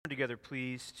together,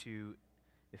 please, to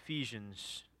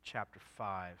Ephesians chapter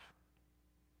 5.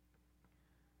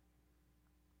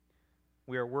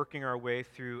 We are working our way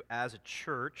through, as a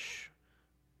church,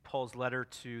 Paul's letter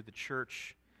to the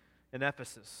church in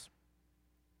Ephesus.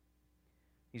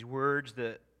 These words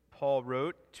that Paul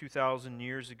wrote 2,000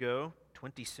 years ago,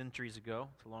 20 centuries ago,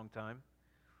 it's a long time,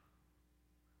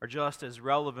 are just as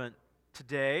relevant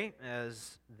today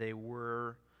as they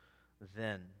were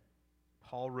then.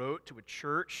 Paul wrote to a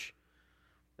church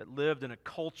that lived in a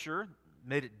culture that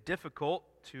made it difficult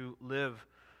to live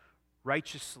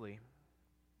righteously.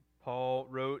 Paul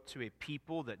wrote to a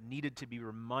people that needed to be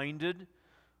reminded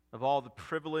of all the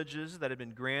privileges that had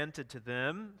been granted to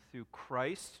them through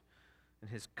Christ and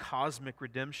his cosmic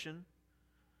redemption.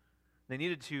 They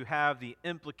needed to have the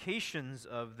implications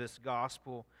of this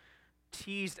gospel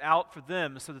teased out for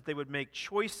them so that they would make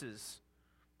choices,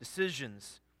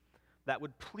 decisions that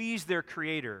would please their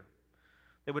Creator,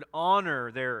 that would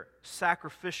honor their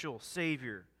sacrificial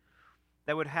Savior,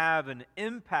 that would have an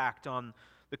impact on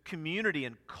the community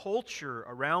and culture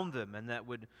around them, and that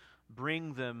would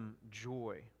bring them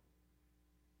joy.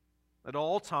 At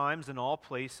all times, in all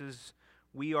places,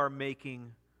 we are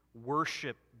making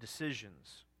worship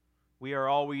decisions. We are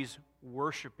always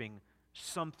worshiping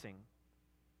something.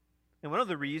 And one of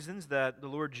the reasons that the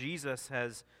Lord Jesus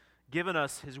has given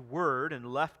us His Word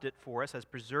and left it for us, has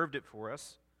preserved it for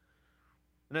us,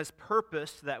 and has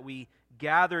purposed that we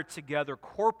gather together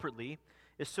corporately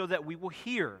is so that we will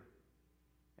hear.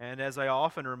 And as I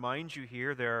often remind you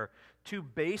here, there are two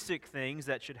basic things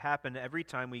that should happen every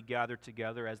time we gather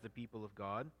together as the people of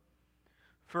God.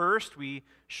 First, we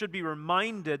should be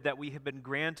reminded that we have been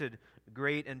granted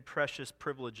great and precious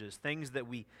privileges, things that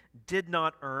we did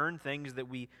not earn, things that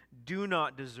we do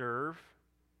not deserve,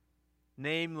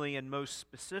 namely and most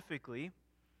specifically,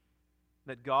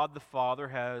 that God the Father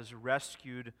has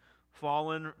rescued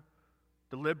fallen,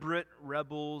 deliberate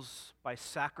rebels by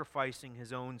sacrificing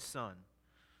His own Son.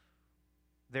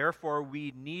 Therefore,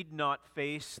 we need not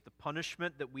face the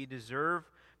punishment that we deserve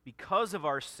because of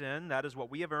our sin. That is what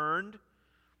we have earned.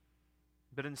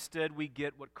 But instead, we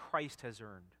get what Christ has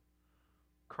earned.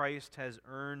 Christ has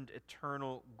earned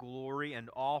eternal glory and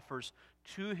offers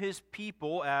to His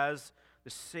people as the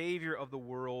Savior of the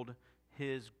world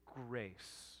His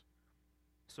grace.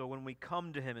 So when we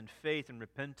come to Him in faith and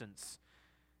repentance,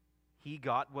 He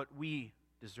got what we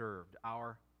deserved,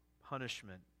 our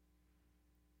punishment.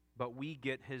 But we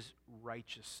get His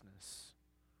righteousness.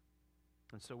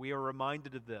 And so we are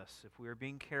reminded of this, if we are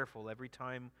being careful every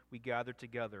time we gather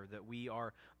together, that we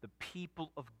are the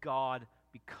people of God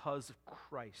because of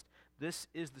Christ. This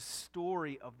is the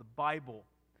story of the Bible.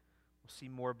 We'll see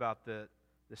more about that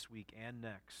this week and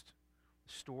next.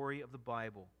 The story of the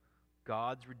Bible,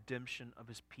 God's redemption of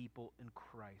His people in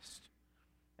Christ.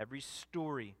 Every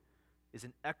story is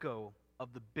an echo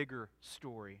of the bigger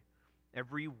story.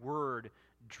 Every word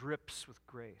drips with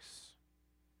grace.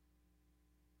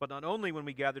 But not only when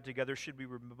we gather together should we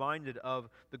be reminded of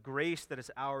the grace that is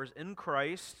ours in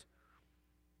Christ,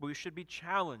 but we should be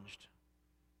challenged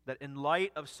that in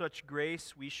light of such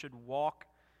grace we should walk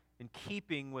in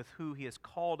keeping with who He has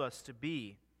called us to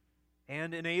be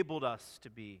and enabled us to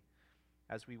be,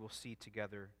 as we will see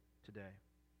together today.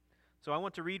 So I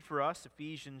want to read for us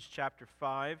Ephesians chapter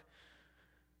 5.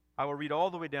 I will read all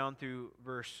the way down through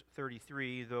verse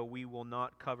 33, though we will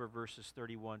not cover verses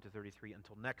 31 to 33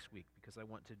 until next week, because I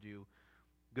want to do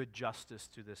good justice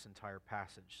to this entire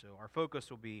passage. So our focus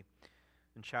will be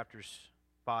in chapters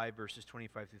 5, verses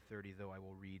 25 through 30, though I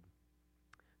will read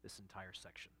this entire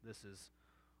section. This is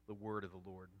the word of the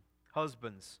Lord.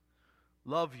 Husbands,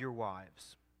 love your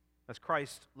wives, as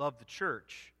Christ loved the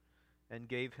church and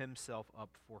gave Himself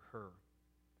up for her,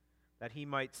 that He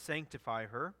might sanctify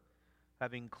her,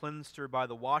 having cleansed her by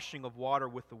the washing of water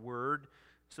with the word,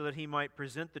 so that He might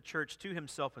present the church to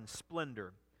Himself in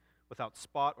splendor, without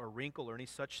spot or wrinkle or any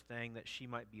such thing, that she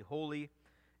might be holy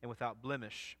and without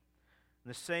blemish. In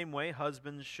the same way,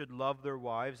 husbands should love their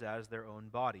wives as their own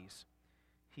bodies.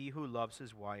 He who loves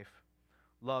his wife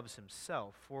loves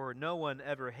himself, for no one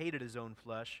ever hated his own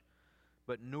flesh,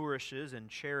 but nourishes and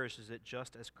cherishes it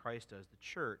just as Christ does the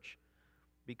church,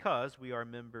 because we are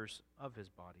members of His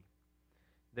body.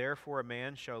 Therefore a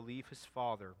man shall leave his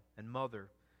father and mother,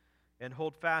 and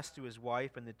hold fast to his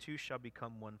wife, and the two shall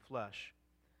become one flesh.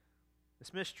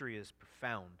 This mystery is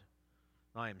profound.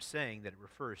 I am saying that it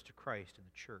refers to Christ and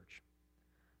the church.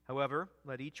 However,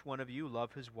 let each one of you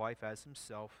love his wife as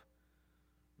himself,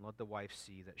 and let the wife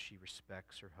see that she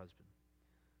respects her husband.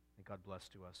 May God bless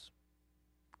to us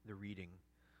the reading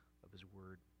of His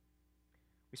word.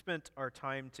 We spent our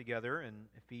time together in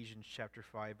Ephesians chapter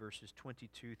 5, verses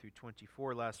 22 through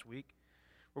 24 last week,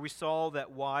 where we saw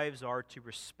that wives are to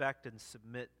respect and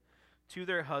submit to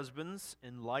their husbands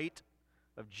in light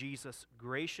of Jesus'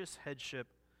 gracious headship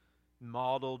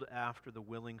modeled after the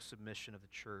willing submission of the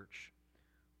church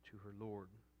to her Lord.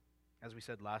 As we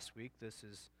said last week, this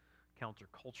is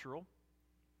countercultural.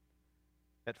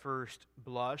 At first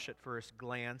blush, at first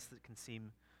glance, that can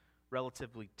seem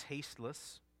relatively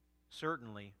tasteless,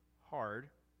 certainly hard.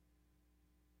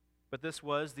 But this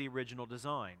was the original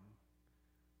design,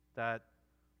 that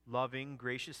loving,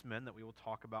 gracious men that we will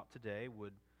talk about today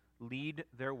would lead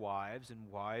their wives, and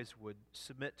wives would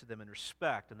submit to them in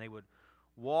respect, and they would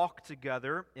walk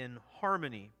together in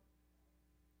harmony,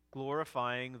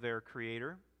 glorifying their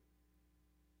Creator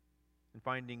and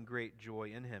finding great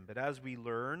joy in Him. But as we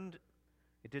learned,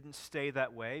 it didn't stay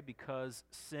that way because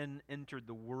sin entered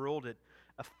the world. It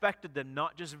affected them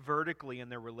not just vertically in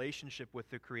their relationship with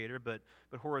the Creator, but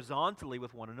horizontally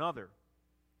with one another.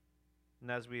 And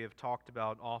as we have talked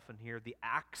about often here, the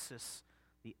axis,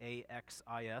 the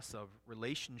AXIS of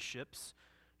relationships,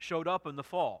 showed up in the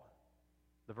fall.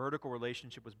 The vertical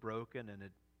relationship was broken, and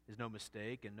it is no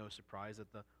mistake and no surprise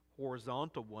that the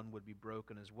horizontal one would be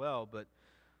broken as well. But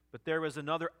there was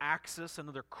another axis,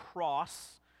 another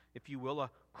cross, if you will,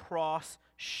 a cross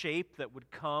shape that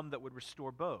would come that would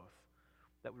restore both,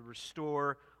 that would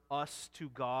restore us to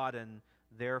God and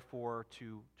therefore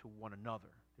to one another.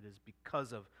 It is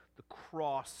because of the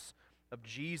cross of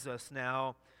Jesus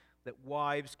now that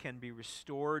wives can be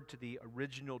restored to the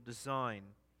original design,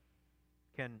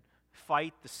 can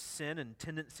fight the sin and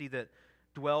tendency that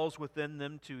dwells within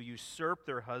them to usurp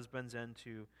their husbands and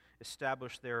to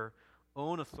establish their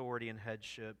own authority and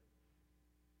headship.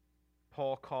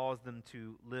 Paul calls them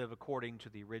to live according to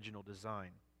the original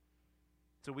design.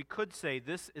 So we could say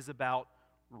this is about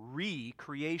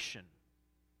recreation.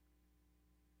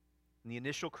 In the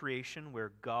initial creation,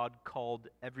 where God called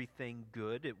everything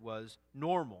good, it was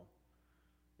normal.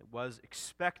 It was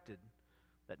expected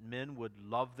that men would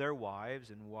love their wives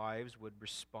and wives would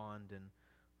respond in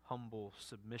humble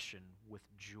submission with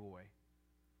joy.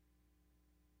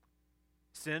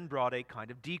 Sin brought a kind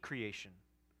of decreation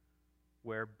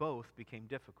where both became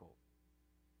difficult.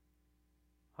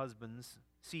 Husbands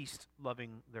ceased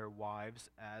loving their wives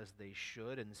as they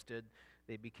should. Instead,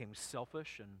 they became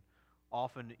selfish and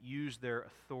often used their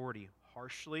authority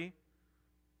harshly.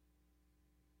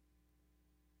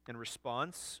 In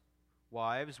response,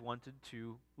 wives wanted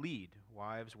to lead.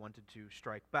 Wives wanted to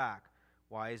strike back.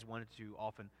 Wives wanted to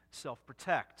often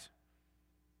self-protect.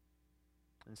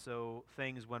 And so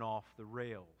things went off the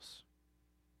rails.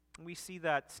 And we see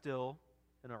that still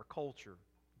in our culture,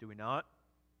 do we not?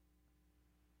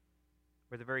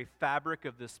 Where the very fabric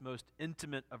of this most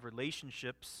intimate of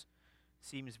relationships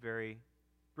seems very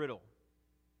brittle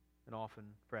and often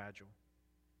fragile.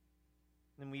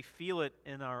 And we feel it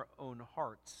in our own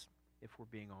hearts, if we're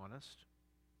being honest.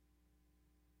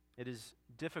 It is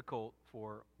difficult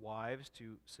for wives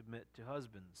to submit to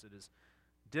husbands. It is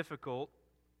difficult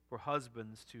for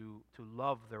husbands to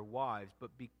love their wives. But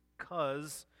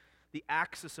because the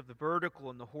axis of the vertical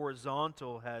and the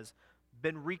horizontal has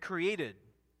been recreated,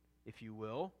 if you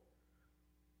will,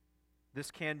 this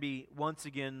can be once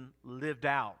again lived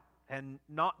out. And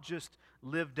not just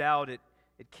lived out, it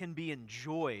can be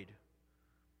enjoyed.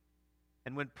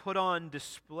 And when put on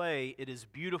display, it is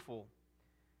beautiful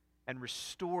and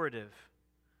restorative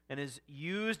and is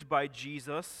used by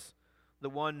Jesus, the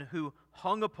one who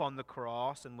hung upon the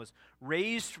cross and was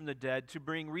raised from the dead, to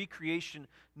bring recreation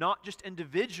not just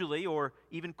individually or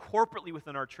even corporately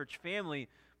within our church family,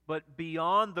 but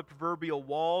beyond the proverbial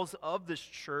walls of this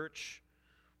church,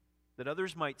 that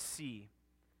others might see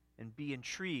and be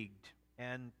intrigued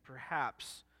and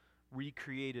perhaps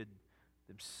recreated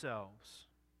themselves.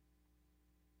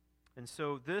 And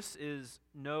so this is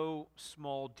no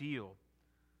small deal.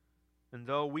 And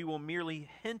though we will merely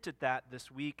hint at that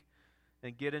this week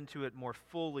and get into it more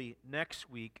fully next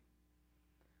week,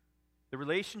 the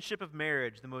relationship of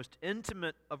marriage, the most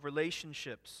intimate of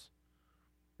relationships,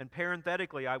 and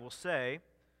parenthetically I will say,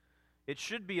 it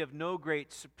should be of no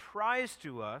great surprise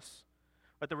to us,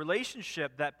 but the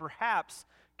relationship that perhaps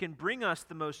can bring us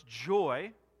the most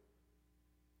joy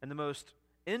and the most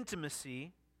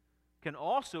intimacy can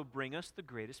also bring us the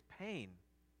greatest pain.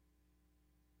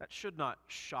 That should not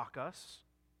shock us.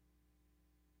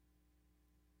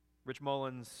 Rich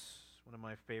Mullins, one of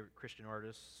my favorite Christian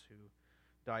artists who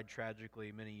died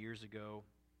tragically many years ago,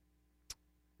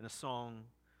 in a song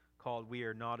called "We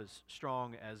Are Not As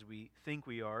Strong As We Think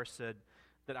We Are," said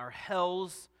that our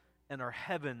hells and our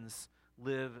heavens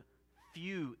live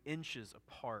few inches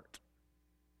apart.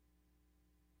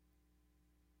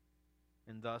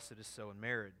 And thus it is so in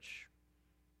marriage.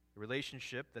 The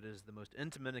relationship that is the most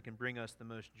intimate and can bring us the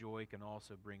most joy can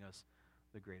also bring us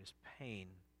the greatest pain.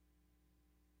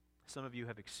 Some of you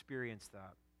have experienced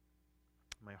that.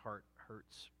 My heart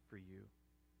hurts for you.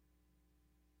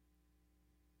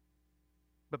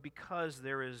 But because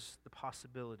there is the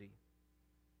possibility,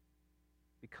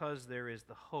 because there is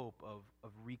the hope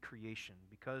of recreation,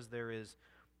 because there is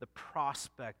the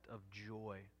prospect of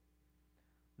joy,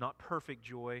 not perfect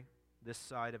joy this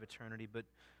side of eternity, but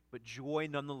joy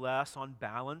nonetheless on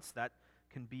balance, that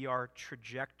can be our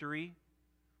trajectory.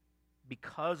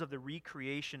 Because of the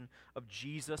recreation of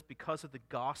Jesus, because of the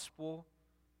gospel,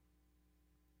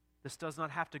 this does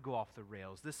not have to go off the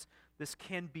rails. This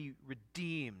can be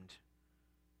redeemed.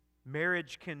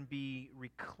 Marriage can be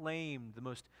reclaimed, the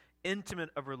most intimate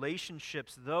of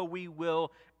relationships, though we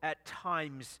will at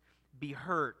times be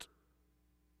hurt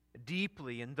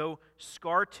deeply, and though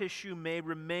scar tissue may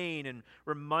remain and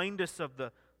remind us of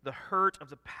the hurt of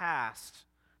the past,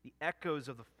 the echoes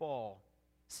of the fall,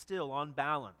 still on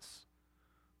balance,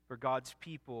 for God's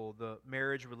people, the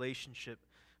marriage relationship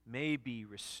may be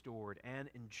restored and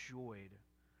enjoyed.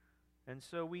 And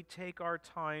so we take our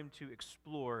time to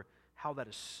explore how that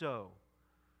is so.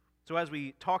 So as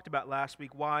we talked about last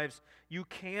week, wives, you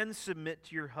can submit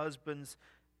to your husbands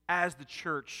as the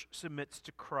church submits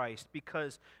to Christ,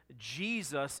 because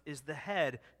Jesus is the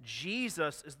head.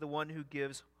 Jesus is the one who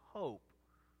gives hope.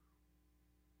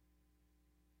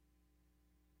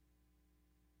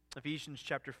 Ephesians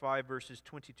chapter 5, verses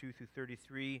 22 through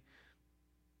 33,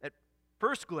 at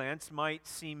first glance might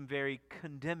seem very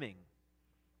condemning.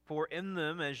 For in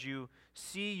them, as you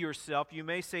see yourself, you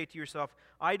may say to yourself,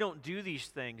 I don't do these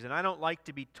things, and I don't like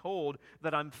to be told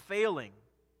that I'm failing.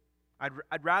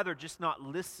 I'd rather just not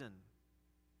listen.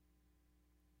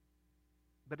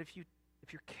 But if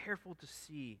you're careful to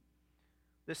see,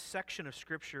 this section of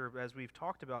Scripture, as we've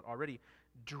talked about already,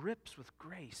 drips with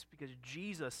grace because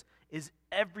Jesus is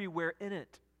everywhere in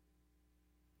it.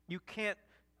 You can't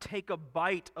take a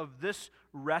bite of this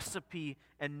recipe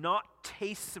and not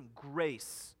taste some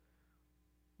grace.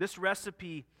 This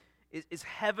recipe is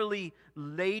heavily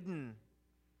laden,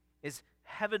 is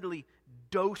heavily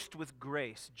dosed with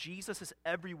grace. Jesus is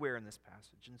everywhere in this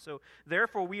passage. And so,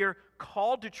 therefore, we are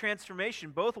called to transformation,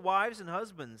 both wives and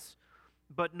husbands,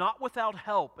 but not without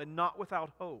help and not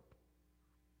without hope.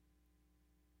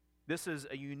 This is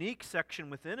a unique section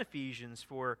within Ephesians,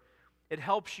 for it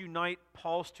helps unite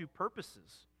Paul's two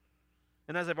purposes.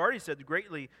 And as I've already said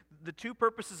greatly, the two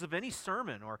purposes of any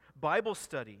sermon or Bible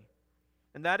study,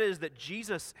 and that is that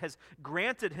Jesus has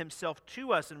granted himself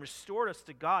to us and restored us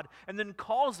to God, and then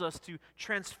calls us to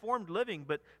transformed living.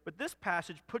 But this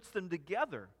passage puts them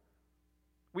together.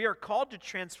 We are called to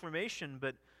transformation,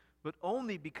 but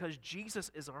only because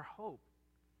Jesus is our hope.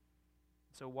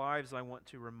 So wives, I want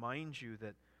to remind you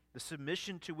that the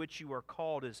submission to which you are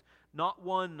called is not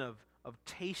one of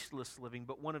tasteless living,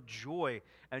 but one of joy,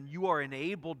 and you are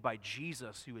enabled by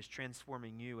Jesus who is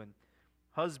transforming you. And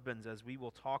husbands, as we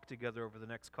will talk together over the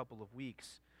next couple of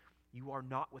weeks, you are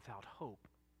not without hope.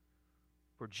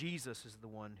 For Jesus is the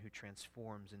one who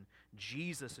transforms, and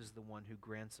Jesus is the one who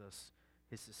grants us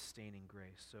his sustaining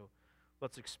grace. So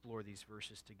let's explore these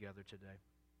verses together today.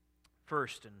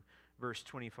 First, in verse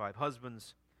 25,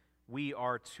 husbands, we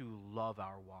are to love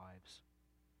our wives.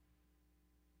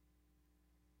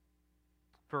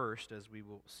 First, as we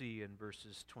will see in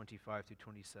verses 25 through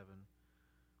 27,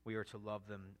 we are to love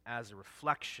them as a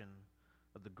reflection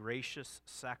of the gracious,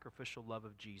 sacrificial love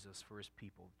of Jesus for his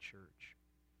people, the church.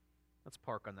 Let's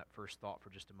park on that first thought for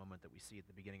just a moment that we see at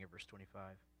the beginning of verse 25.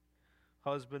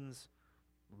 Husbands,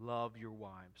 love your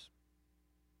wives.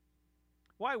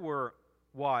 Why were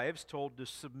wives told to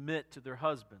submit to their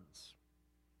husbands?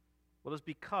 Well, it's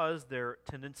because their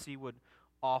tendency would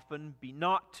often be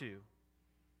not to,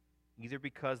 either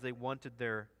because they wanted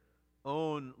their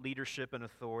own leadership and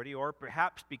authority, or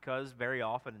perhaps because very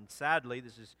often, and sadly,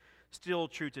 this is still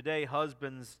true today,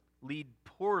 husbands lead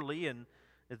poorly, and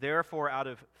therefore, out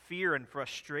of fear and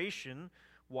frustration,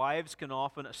 wives can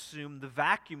often assume the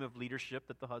vacuum of leadership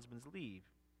that the husbands leave.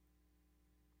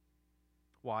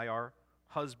 Why are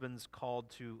husbands called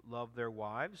to love their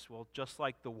wives? Well, just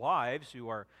like the wives who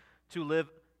are to live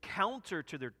counter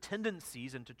to their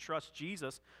tendencies and to trust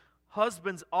Jesus,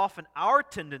 husbands, often our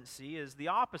tendency is the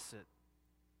opposite,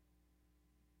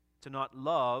 to not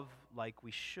love like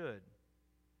we should.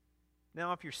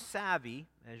 Now, if you're savvy,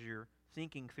 as you're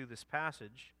thinking through this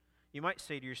passage, you might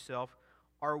say to yourself,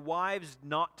 are wives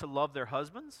not to love their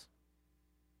husbands?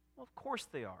 Well, of course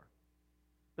they are.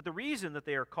 But the reason that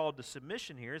they are called to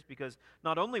submission here is because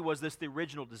not only was this the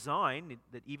original design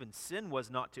that even sin was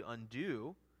not to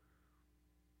undo,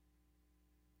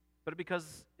 but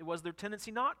because it was their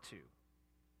tendency not to.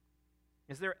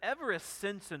 Is there ever a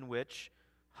sense in which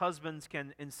husbands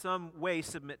can in some way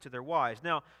submit to their wives?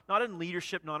 Now, not in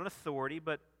leadership, not in authority,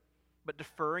 but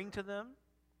deferring to them?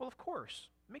 Well, of course.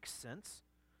 It makes sense.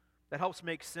 That helps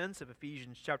make sense of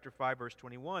Ephesians chapter 5, verse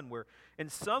 21, where in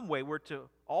some way we're to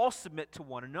all submit to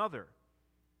one another.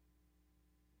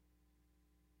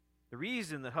 The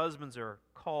reason that husbands are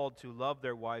called to love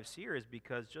their wives here is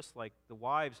because just like the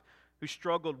wives who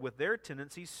struggled with their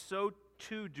tendencies, so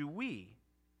too do we.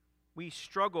 We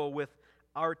struggle with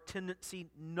our tendency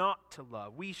not to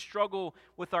love. We struggle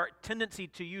with our tendency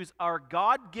to use our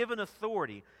God-given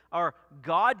authority, our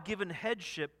God-given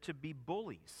headship to be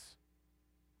bullies,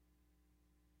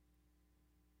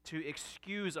 to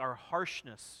excuse our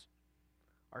harshness,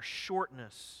 our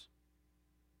shortness,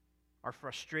 our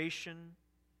frustration.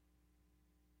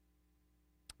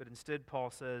 But instead, Paul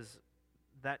says,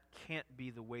 that can't be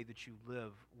the way that you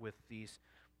live with these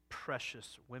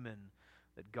precious women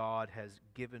that God has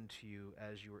given to you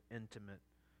as your intimate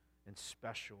and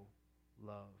special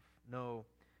love. No,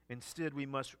 instead we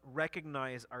must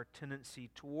recognize our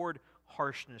tendency toward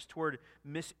harshness, toward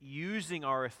misusing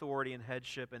our authority and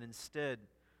headship, and instead,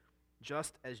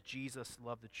 just as Jesus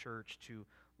loved the church, to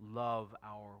love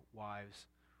our wives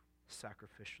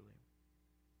sacrificially.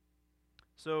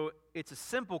 So it's a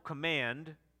simple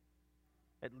command,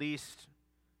 at least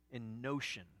in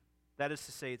notion. That is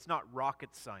to say, it's not rocket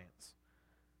science.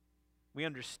 We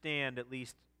understand, at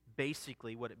least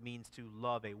basically, what it means to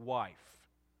love a wife.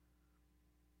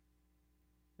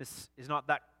 This is not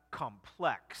that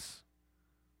complex,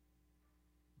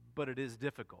 but it is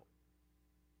difficult,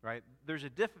 right? There's a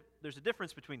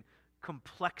difference between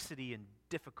complexity and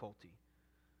difficulty.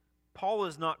 Paul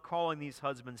is not calling these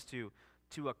husbands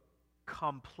to a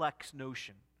complex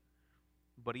notion,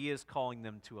 but he is calling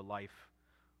them to a life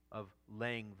of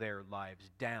laying their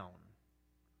lives down.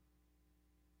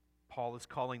 Paul is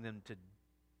calling them to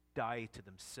die to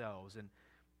themselves. And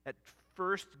at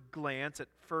first glance, at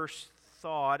first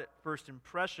thought, at first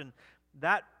impression,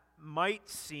 that might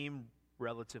seem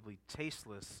relatively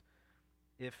tasteless,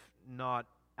 if not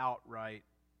outright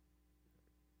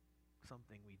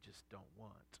something we just don't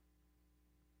want.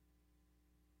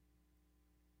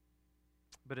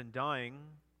 But in dying,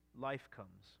 life comes.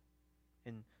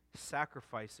 In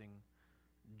sacrificing,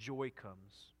 joy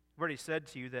comes. I've already said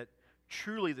to you that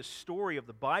truly the story of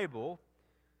the Bible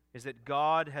is that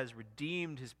God has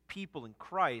redeemed his people in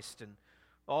Christ, and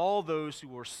all those who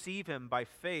will receive him by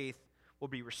faith will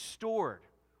be restored,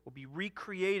 will be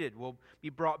recreated, will be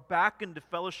brought back into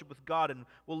fellowship with God, and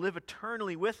will live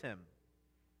eternally with him.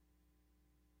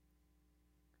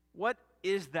 What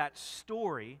is that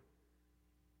story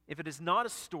if it is not a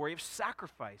story of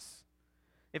sacrifice?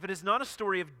 If it is not a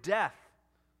story of death,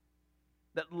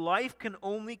 that life can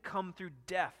only come through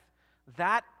death,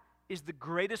 that is the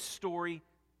greatest story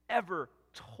ever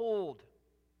told.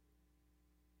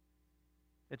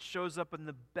 It shows up in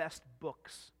the best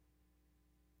books,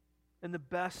 in the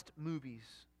best movies.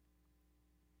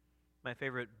 My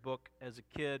favorite book as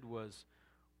a kid was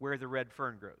Where the Red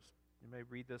Fern Grows. You may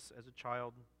read this as a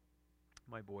child.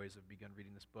 My boys have begun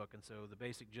reading this book, and so the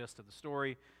basic gist of the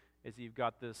story is you've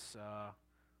got this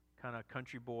kind of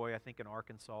country boy, I think in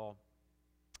Arkansas,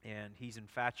 and he's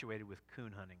infatuated with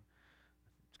coon hunting.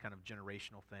 It's kind of a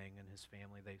generational thing in his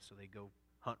family. So they go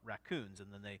hunt raccoons,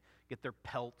 and then they get their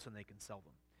pelts and they can sell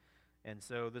them. And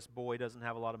so this boy doesn't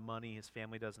have a lot of money. His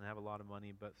family doesn't have a lot of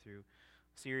money, but through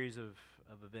a series of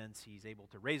events, he's able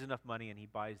to raise enough money, and he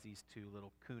buys these two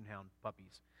little coonhound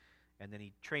puppies. And then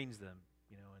he trains them,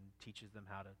 and teaches them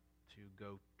how to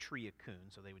go tree a coon.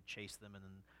 So they would chase them, and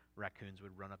then raccoons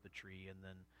would run up the tree. And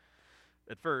then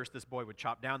at first, this boy would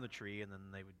chop down the tree, and then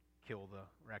they would kill the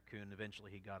raccoon.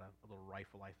 Eventually, he got a little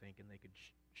rifle, I think, and they could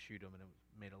shoot him, and it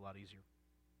made it a lot easier.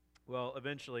 Well,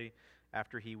 eventually,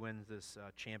 after he wins this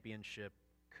championship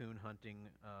coon hunting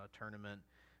tournament,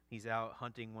 he's out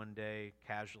hunting one day,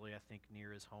 casually, I think,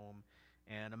 near his home,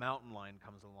 and a mountain lion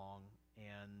comes along,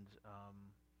 and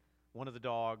one of the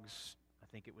dogs, I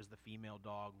think it was the female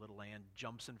dog, Little Ann,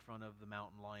 jumps in front of the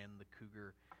mountain lion, the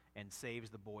cougar, and saves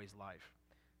the boy's life.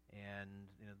 And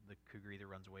the cougar either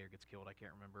runs away or gets killed, I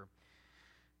can't remember.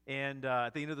 And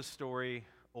at the end of the story,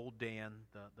 old Dan,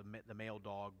 the male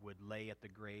dog, would lay at the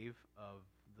grave of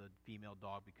the female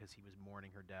dog because he was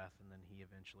mourning her death, and then he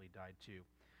eventually died too.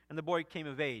 And the boy came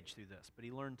of age through this, but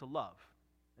he learned to love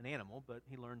an animal, but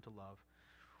he learned to love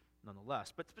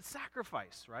nonetheless. But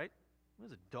sacrifice, right? It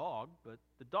was a dog, but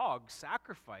the dog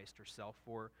sacrificed herself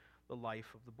for the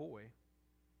life of the boy.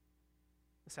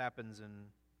 This happens in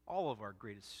all of our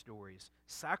greatest stories.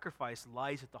 Sacrifice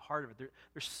lies at the heart of it.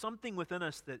 There's something within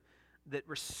us that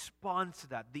responds to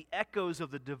that. The echoes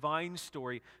of the divine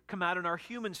story come out in our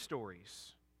human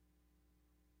stories.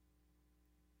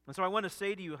 And so I want to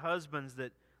say to you, husbands,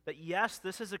 that yes,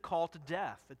 this is a call to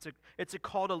death. It's a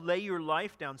call to lay your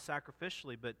life down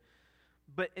sacrificially, but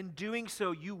in doing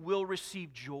so, you will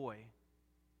receive joy.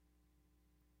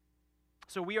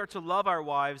 So we are to love our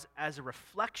wives as a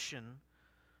reflection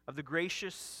of the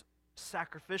gracious,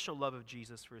 sacrificial love of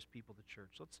Jesus for his people, the church.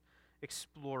 Let's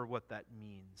explore what that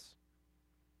means.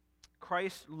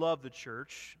 Christ loved the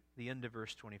church, the end of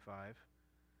verse 25,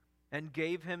 and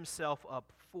gave himself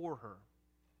up for her.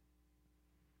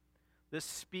 This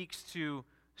speaks to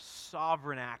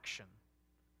sovereign action.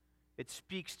 It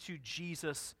speaks to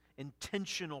Jesus'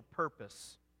 intentional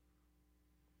purpose.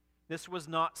 This was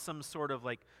not some sort of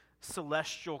like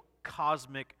celestial,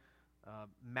 cosmic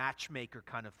matchmaker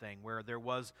kind of thing, where there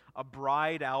was a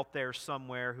bride out there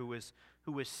somewhere who was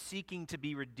seeking to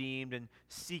be redeemed and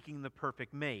seeking the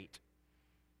perfect mate.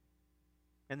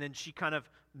 And then she kind of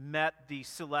met the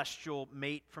celestial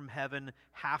mate from heaven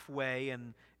halfway,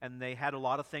 and they had a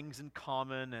lot of things in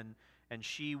common, and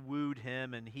she wooed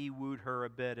him, and he wooed her a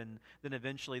bit, and then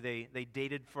eventually they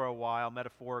dated for a while,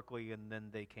 metaphorically, and then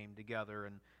they came together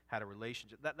and had a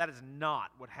relationship. That is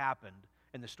not what happened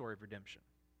in the story of redemption.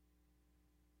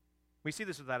 We see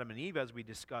this with Adam and Eve, as we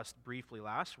discussed briefly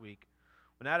last week.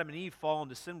 When Adam and Eve fall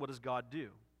into sin, what does God do?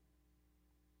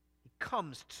 He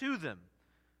comes to them,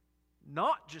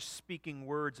 not just speaking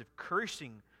words of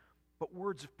cursing, but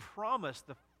words of promise.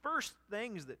 The first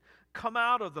things that come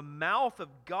out of the mouth of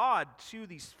God to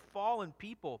these fallen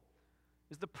people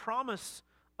is the promise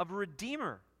of a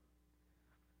Redeemer,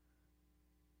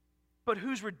 but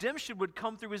whose redemption would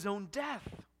come through his own death.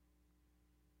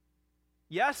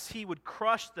 Yes, he would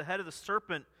crush the head of the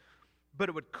serpent, but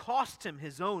it would cost him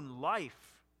his own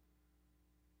life.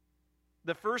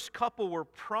 The first couple were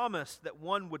promised that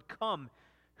one would come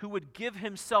who would give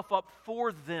himself up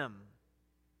for them.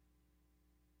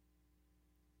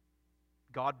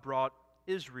 God brought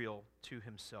Israel to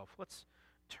himself. Let's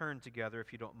turn together,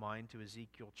 if you don't mind, to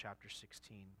Ezekiel chapter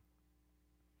 16.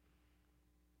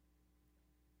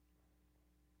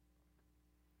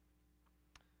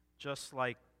 Just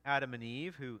like Adam and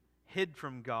Eve, who hid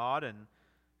from God and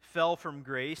fell from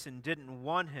grace and didn't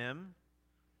want him,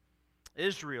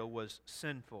 Israel was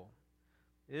sinful.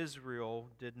 Israel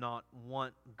did not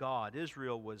want God.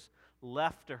 Israel was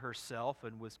left to herself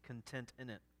and was content in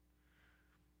it.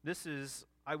 This is,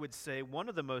 I would say, one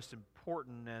of the most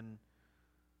important and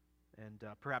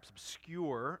perhaps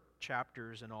obscure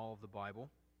chapters in all of the Bible.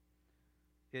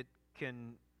 It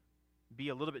can be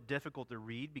a little bit difficult to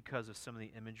read because of some of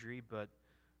the imagery, but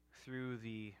through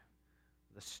the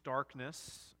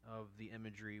starkness of the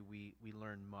imagery, we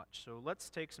learn much. So let's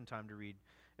take some time to read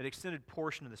an extended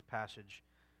portion of this passage,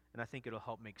 and I think it'll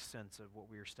help make sense of what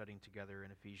we are studying together in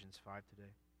Ephesians 5 today.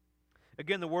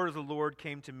 Again, the word of the Lord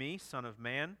came to me, Son of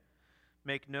man,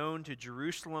 make known to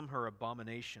Jerusalem her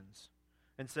abominations,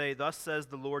 and say, Thus says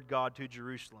the Lord God to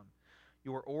Jerusalem,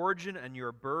 Your origin and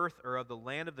your birth are of the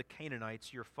land of the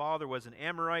Canaanites. Your father was an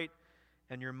Amorite,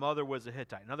 and your mother was a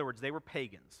Hittite. In other words, they were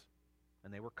pagans,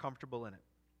 and they were comfortable in it.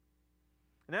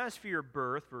 And as for your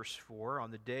birth, verse 4,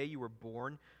 on the day you were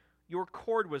born, your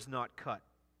cord was not cut,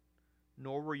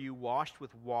 nor were you washed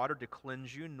with water to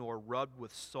cleanse you, nor rubbed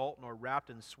with salt, nor wrapped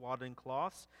in swaddling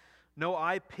cloths. No,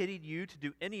 I pitied you to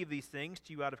do any of these things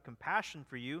to you out of compassion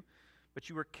for you, but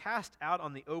you were cast out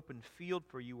on the open field,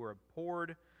 for you were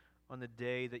abhorred on the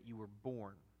day that you were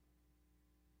born.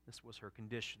 This was her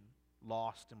condition,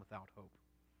 lost and without hope.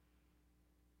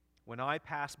 When I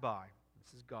passed by,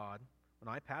 this is God,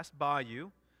 when I passed by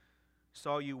you,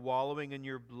 saw you wallowing in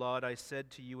your blood, I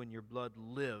said to you, in your blood,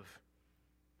 live.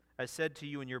 I said to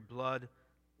you, in your blood,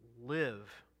 live.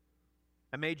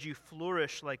 I made you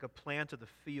flourish like a plant of the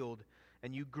field,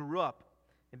 and you grew up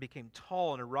and became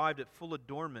tall and arrived at full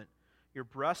adornment. Your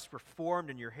breasts were formed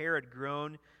and your hair had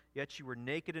grown, yet you were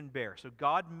naked and bare. So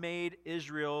God made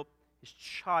Israel his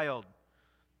child.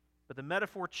 But the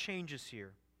metaphor changes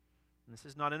here. And this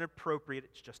is not inappropriate,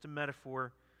 it's just a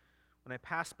metaphor. When I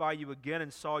passed by you again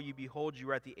and saw you, behold, you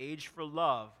were at the age for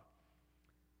love.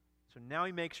 So now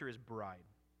he makes her his bride.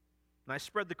 And I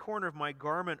spread the corner of my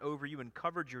garment over you and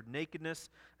covered your nakedness.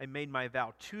 I made my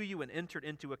vow to you and entered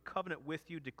into a covenant with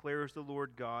you, declares the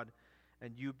Lord God.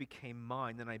 and you became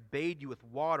mine. Then I bathed you with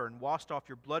water and washed off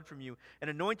your blood from you and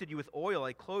anointed you with oil.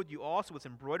 I clothed you also with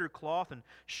embroidered cloth and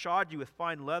shod you with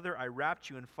fine leather. I wrapped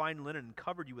you in fine linen and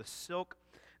covered you with silk.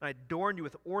 And I adorned you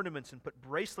with ornaments and put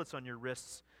bracelets on your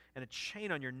wrists and a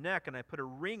chain on your neck. And I put a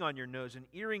ring on your nose and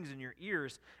earrings in your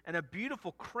ears and a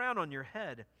beautiful crown on your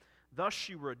head. Thus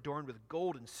you were adorned with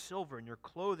gold and silver, and your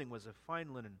clothing was of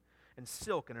fine linen and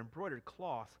silk and embroidered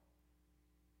cloth.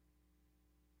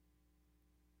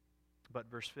 But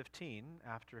verse 15,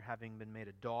 after having been made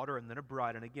a daughter and then a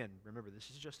bride, and again, remember, this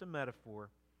is just a metaphor.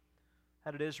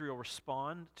 How did Israel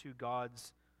respond to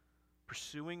God's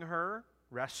pursuing her,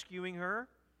 rescuing her?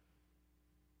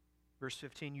 Verse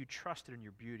 15, you trusted in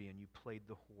your beauty and you played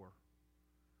the whore.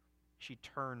 She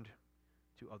turned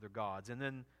to other gods. And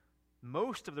then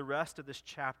most of the rest of this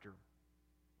chapter,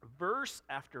 verse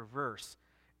after verse,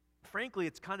 frankly,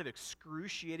 it's kind of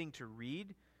excruciating to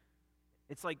read.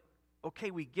 It's like,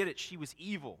 okay, we get it, she was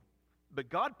evil, but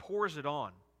God pours it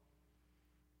on.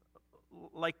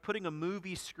 Like putting a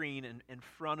movie screen in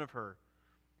front of her.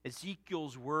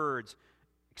 Ezekiel's words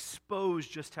expose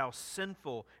just how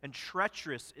sinful and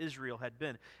treacherous Israel had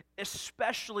been,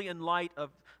 especially in light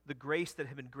of the grace that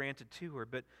had been granted to her.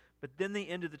 But then the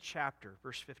end of the chapter,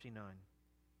 verse 59.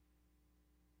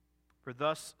 For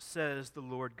thus says the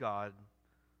Lord God,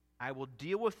 I will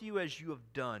deal with you as you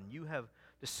have done. You have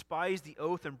despised the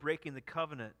oath and breaking the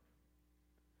covenant.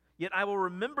 Yet I will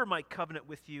remember my covenant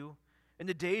with you in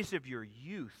the days of your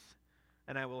youth,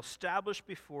 and I will establish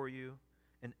before you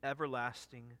an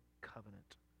everlasting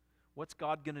covenant. What's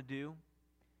God going to do?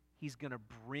 He's going to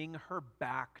bring her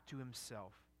back to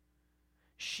himself.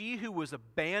 She who was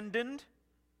abandoned,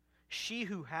 she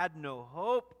who had no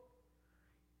hope,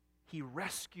 he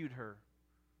rescued her.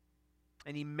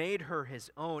 And he made her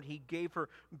his own. He gave her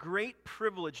great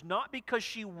privilege, not because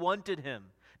she wanted him,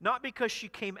 not because she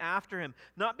came after him,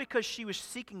 not because she was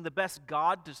seeking the best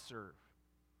God to serve,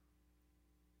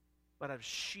 but out of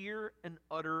sheer and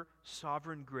utter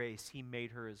sovereign grace, he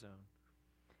made her his own.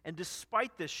 And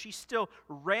despite this, she still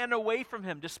ran away from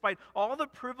him, despite all the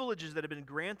privileges that had been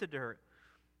granted to her.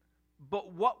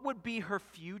 But what would be her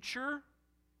future?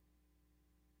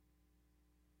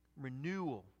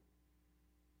 Renewal.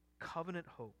 Covenant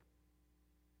hope.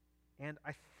 And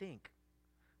I think,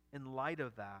 in light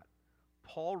of that,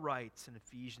 Paul writes in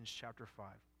Ephesians chapter 5,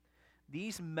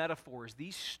 these metaphors,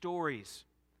 these stories,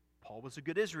 Paul was a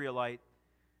good Israelite,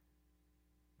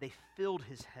 they filled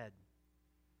his head.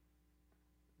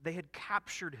 They had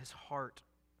captured his heart.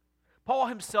 Paul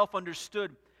himself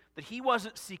understood that he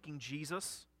wasn't seeking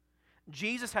Jesus.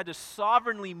 Jesus had to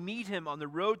sovereignly meet him on the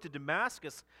road to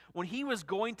Damascus when he was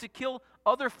going to kill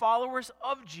other followers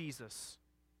of Jesus.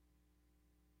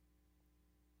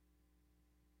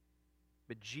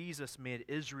 But Jesus made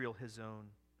Israel his own.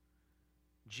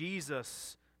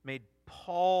 Jesus made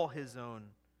Paul his own.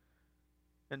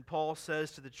 And Paul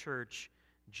says to the church,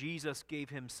 Jesus gave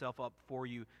himself up for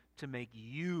you to make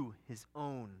you his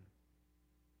own.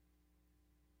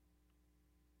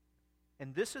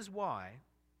 And this is why,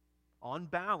 on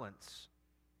balance,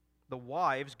 the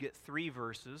wives get 3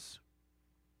 verses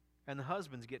and the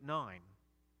husbands get 9.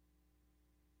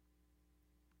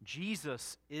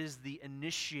 Jesus is the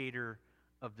initiator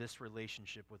of this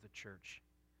relationship with the church.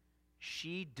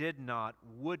 She did not,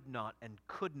 would not, and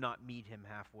could not meet him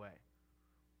halfway.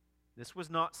 This was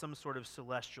not some sort of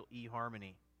celestial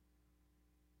eHarmony.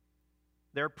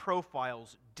 Their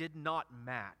profiles did not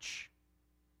match.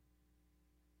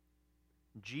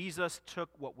 Jesus took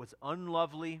what was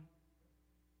unlovely,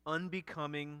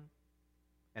 unbecoming,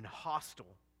 and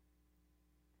hostile,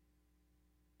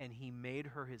 and he made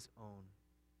her his own.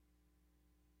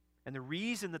 And the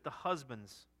reason that the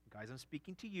husbands, guys, I'm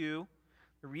speaking to you,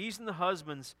 the reason the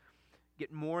husbands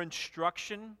get more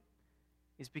instruction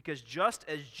is because just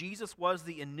as Jesus was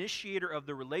the initiator of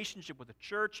the relationship with the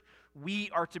church, we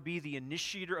are to be the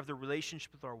initiator of the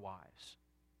relationship with our wives.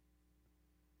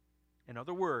 In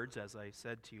other words, as I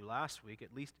said to you last week,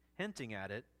 at least hinting at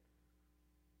it,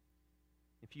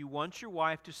 if you want your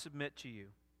wife to submit to you,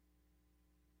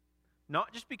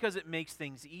 not just because it makes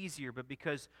things easier, but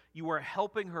because you are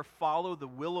helping her follow the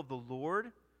will of the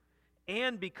Lord,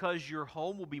 and because your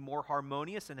home will be more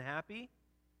harmonious and happy,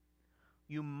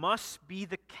 you must be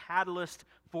the catalyst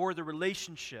for the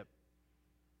relationship.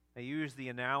 I used the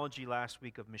analogy last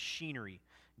week of machinery,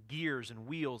 gears and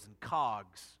wheels and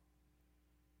cogs.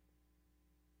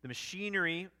 The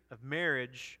machinery of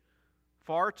marriage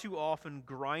far too often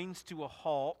grinds to a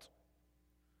halt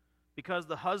because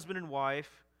the husband and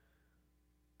wife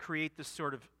create this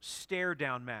sort of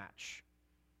stare-down match,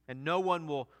 and no one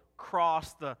will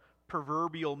cross the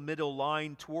proverbial middle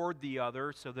line toward the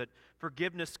other so that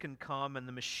forgiveness can come and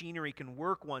the machinery can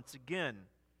work once again.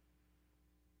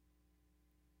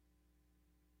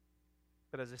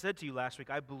 But as I said to you last week,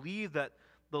 I believe that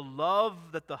the love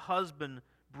that the husband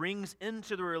brings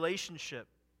into the relationship,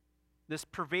 this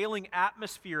prevailing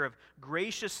atmosphere of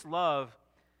gracious love,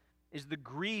 is the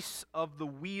grease of the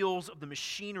wheels of the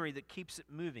machinery that keeps it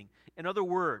moving. In other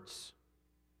words,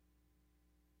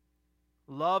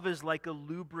 love is like a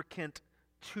lubricant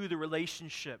to the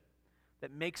relationship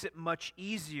that makes it much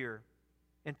easier,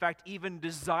 in fact, even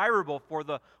desirable for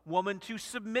the woman to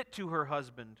submit to her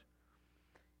husband.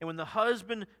 And when the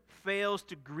husband fails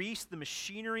to grease the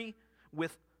machinery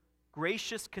with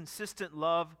gracious, consistent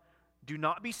love, do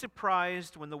not be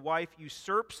surprised when the wife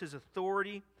usurps his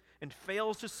authority and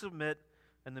fails to submit,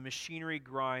 and the machinery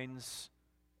grinds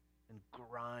and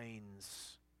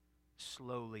grinds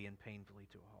slowly and painfully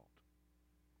to a halt.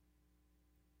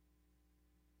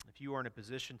 If you are in a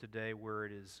position today where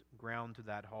it is ground to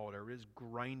that halt, or it is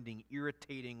grinding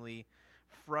irritatingly,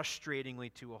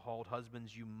 frustratingly to a halt,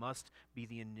 husbands, you must be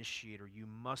the initiator. You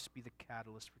must be the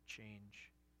catalyst for change.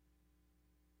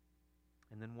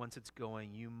 And then once it's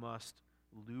going, you must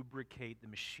lubricate the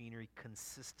machinery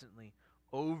consistently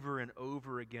over and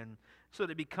over again so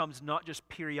that it becomes not just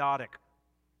periodic,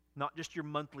 not just your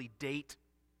monthly date,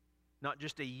 not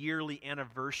just a yearly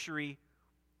anniversary,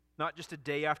 not just a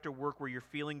day after work where you're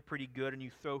feeling pretty good and you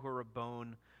throw her a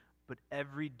bone, but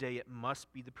every day it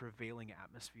must be the prevailing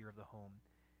atmosphere of the home.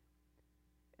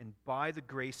 And by the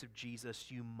grace of Jesus,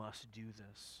 you must do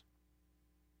this.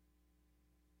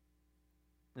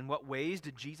 In what ways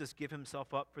did Jesus give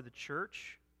himself up for the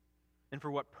church? And for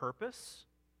what purpose?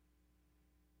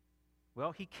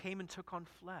 Well, he came and took on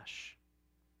flesh.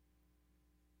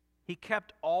 He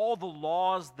kept all the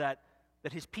laws that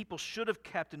his people should have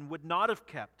kept and would not have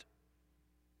kept,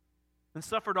 and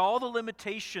suffered all the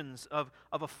limitations of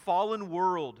a fallen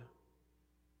world.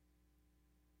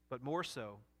 But more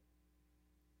so,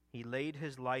 he laid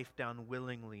his life down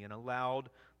willingly and allowed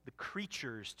the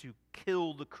creatures to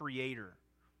kill the Creator.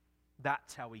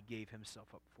 That's how he gave himself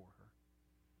up for her.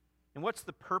 And what's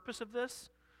the purpose of this?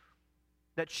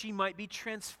 That she might be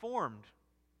transformed.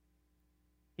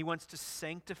 He wants to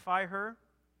sanctify her,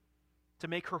 to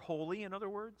make her holy, in other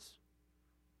words.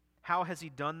 How has he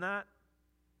done that?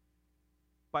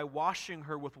 By washing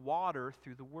her with water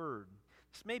through the Word.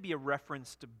 This may be a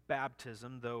reference to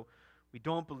baptism, though we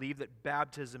don't believe that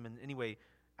baptism in any way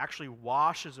actually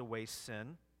washes away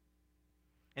sin.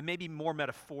 It may be more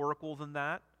metaphorical than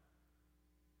that.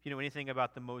 If you know anything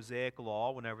about the Mosaic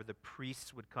law, whenever the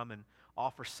priests would come and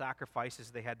offer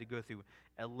sacrifices, they had to go through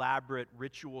elaborate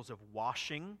rituals of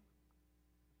washing.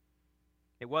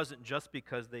 It wasn't just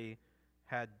because they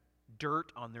had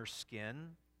dirt on their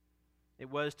skin.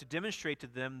 It was to demonstrate to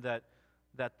them that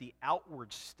the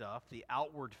outward stuff, the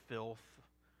outward filth,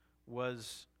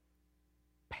 was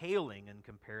paling in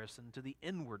comparison to the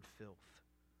inward filth.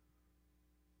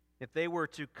 If they were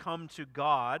to come to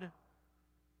God,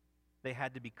 they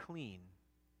had to be clean.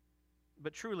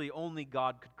 But truly, only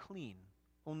God could clean.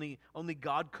 Only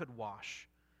God could wash.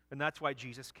 And that's why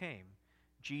Jesus came.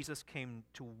 Jesus came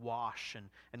to wash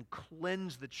and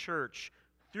cleanse the church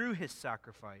through his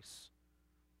sacrifice.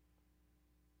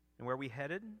 And where are we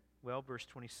headed? Well, verse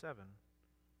 27.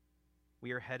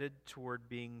 We are headed toward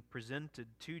being presented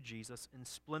to Jesus in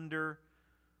splendor,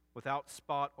 without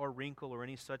spot or wrinkle or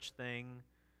any such thing,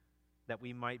 that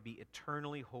we might be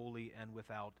eternally holy and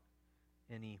without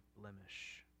any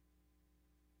blemish.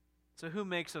 So who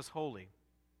makes us holy?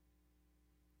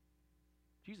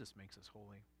 Jesus makes us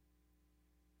holy.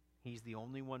 He's the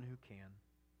only one who can.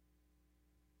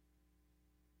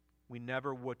 We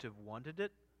never would have wanted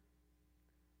it.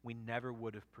 We never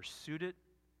would have pursued it.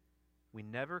 We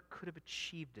never could have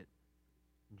achieved it.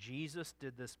 Jesus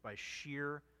did this by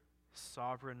sheer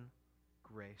sovereign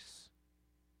grace.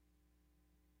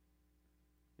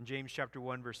 In James chapter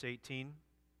 1, verse 18,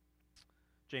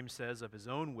 James says, of his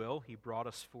own will, he brought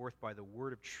us forth by the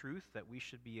word of truth, that we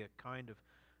should be a kind of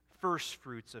first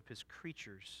fruits of his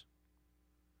creatures.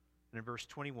 And in verse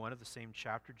 21 of the same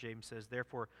chapter, James says,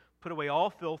 therefore, put away all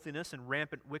filthiness and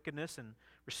rampant wickedness, and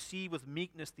receive with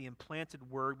meekness the implanted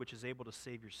word which is able to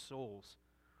save your souls.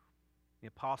 The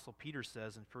Apostle Peter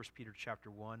says in 1 Peter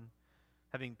chapter 1,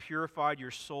 having purified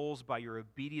your souls by your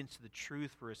obedience to the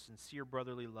truth for a sincere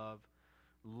brotherly love,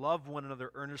 love one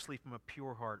another earnestly from a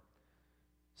pure heart,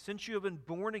 since you have been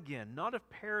born again, not of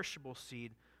perishable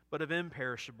seed, but of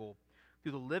imperishable,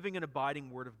 through the living and abiding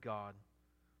word of God.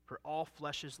 For all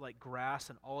flesh is like grass,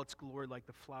 and all its glory like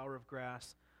the flower of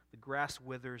grass. The grass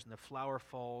withers and the flower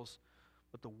falls,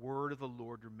 but the word of the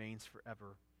Lord remains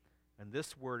forever. And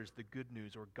this word is the good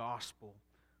news or gospel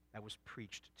that was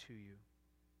preached to you.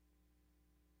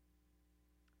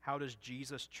 How does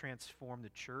Jesus transform the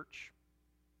church?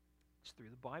 It's through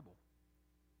the Bible.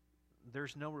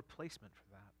 There's no replacement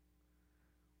for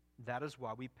that. That is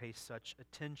why we pay such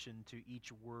attention to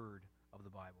each word of the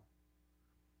Bible.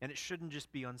 And it shouldn't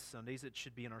just be on Sundays, it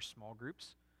should be in our small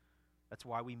groups. That's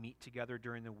why we meet together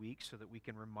during the week, so that we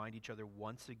can remind each other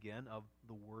once again of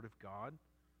the Word of God.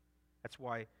 That's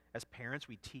why, as parents,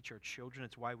 we teach our children.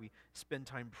 It's why we spend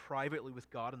time privately with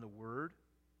God in the Word.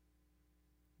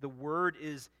 The Word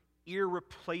is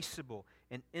irreplaceable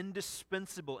and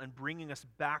indispensable in bringing us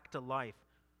back to life.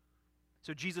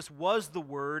 So Jesus was the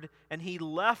Word, and He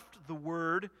left the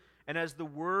Word, and as the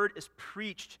Word is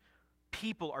preached,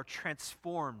 people are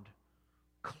transformed,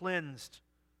 cleansed,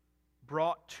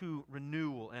 brought to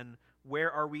renewal. And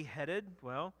where are we headed?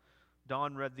 Well,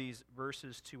 Don read these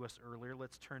verses to us earlier.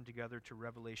 Let's turn together to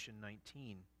Revelation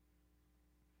 19.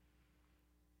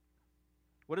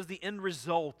 What is the end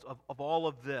result of all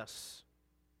of this?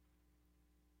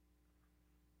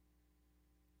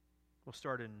 We'll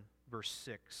start in verse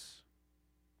 6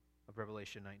 of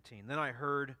Revelation 19. Then I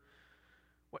heard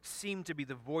what seemed to be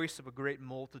the voice of a great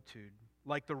multitude,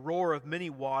 like the roar of many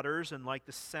waters and like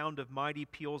the sound of mighty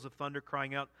peals of thunder,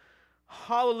 crying out,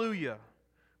 Hallelujah!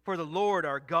 For the Lord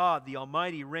our God, the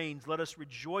Almighty, reigns. Let us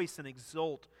rejoice and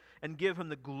exult and give Him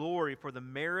the glory, for the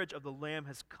marriage of the Lamb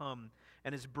has come,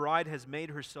 and His bride has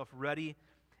made herself ready.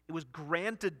 It was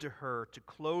granted to her to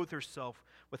clothe herself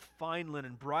with fine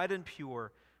linen, bright and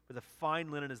pure, for the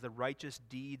fine linen is the righteous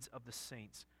deeds of the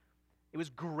saints. It was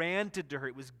granted to her.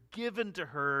 It was given to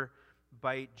her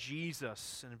by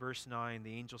Jesus. In verse 9,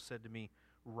 the angel said to me,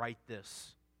 Write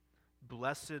this,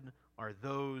 Blessed are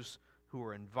those who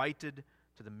are invited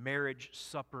to the marriage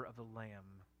supper of the Lamb.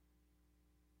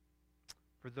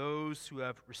 For those who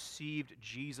have received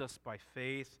Jesus by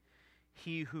faith,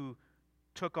 He who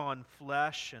took on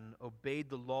flesh and obeyed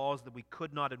the laws that we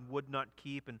could not and would not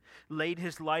keep, and laid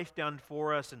His life down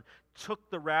for us, and took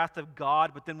the wrath of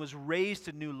God, but then was raised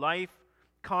to new life,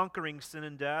 conquering sin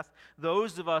and death.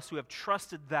 Those of us who have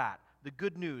trusted that, the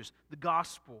good news, the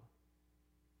gospel,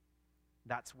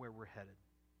 that's where we're headed.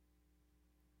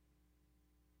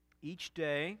 Each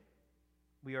day,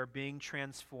 we are being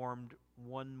transformed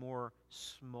one more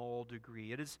small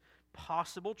degree. It is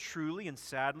possible, truly and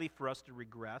sadly, for us to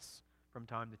regress from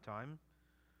time to time.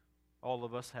 All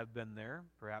of us have been there,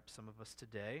 perhaps some of us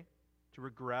today, to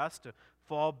regress, to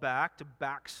fall back, to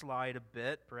backslide a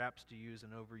bit, perhaps to use an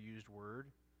overused word.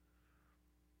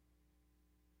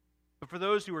 But for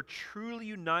those who are truly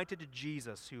united to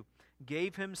Jesus, who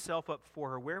gave Himself up for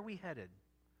her, where are we headed?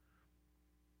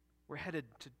 We're headed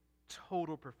to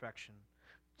total perfection,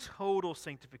 total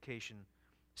sanctification,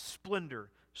 splendor,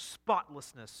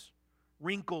 spotlessness,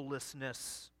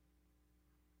 wrinklelessness,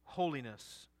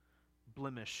 holiness,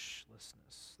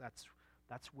 blemishlessness.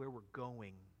 That's where we're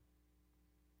going.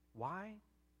 Why?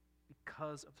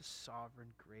 Because of the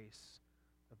sovereign grace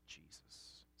of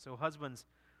Jesus. So husbands,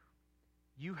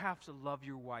 you have to love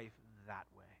your wife that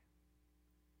way.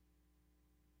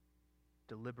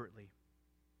 Deliberately,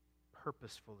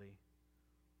 purposefully,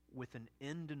 with an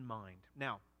end in mind.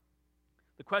 Now,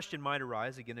 the question might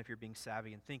arise, again, if you're being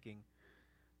savvy and thinking,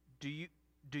 do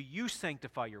you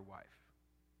sanctify your wife?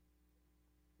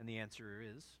 And the answer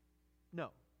is no.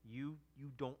 You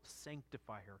don't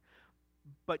sanctify her.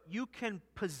 But you can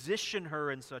position her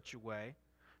in such a way,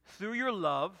 through your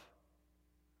love,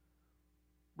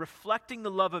 reflecting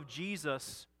the love of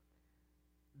Jesus,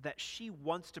 that she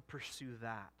wants to pursue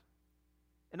that.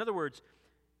 In other words,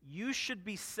 you should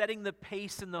be setting the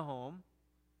pace in the home.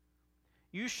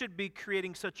 You should be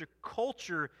creating such a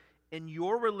culture in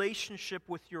your relationship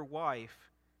with your wife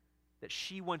that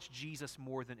she wants Jesus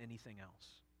more than anything else.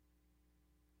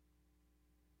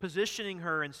 Positioning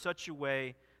her in such a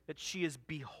way that she is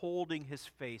beholding His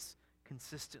face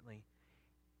consistently,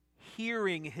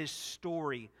 hearing His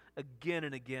story again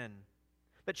and again,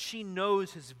 that she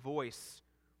knows His voice,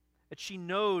 that she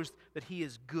knows that He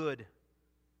is good,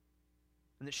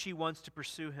 and that she wants to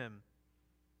pursue Him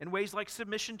in ways like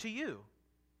submission to you,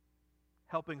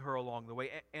 helping her along the way,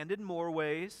 and in more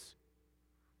ways.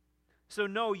 So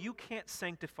no, you can't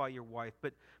sanctify your wife,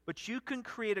 but you can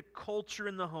create a culture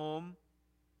in the home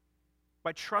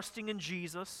by trusting in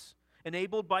Jesus,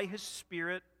 enabled by His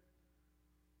Spirit,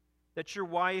 that your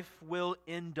wife will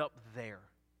end up there,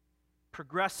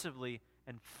 progressively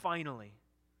and finally,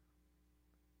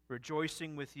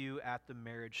 rejoicing with you at the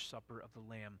marriage supper of the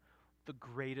Lamb, the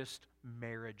greatest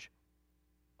marriage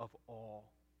of all.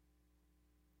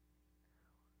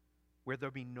 where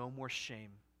there'll be no more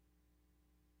shame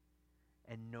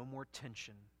and no more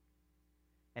tension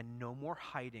and no more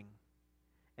hiding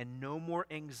and no more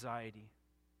anxiety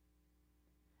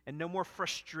and no more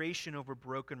frustration over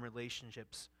broken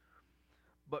relationships.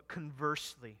 But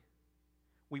conversely,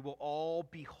 we will all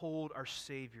behold our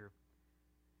Savior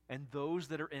and those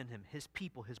that are in him, his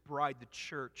people, his bride, the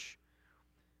church.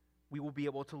 We will be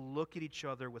able to look at each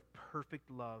other with perfect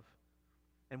love,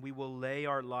 and we will lay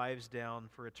our lives down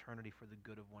for eternity for the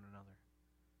good of one another.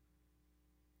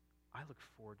 I look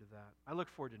forward to that. I look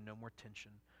forward to no more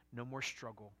tension, no more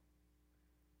struggle,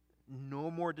 no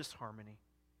more disharmony.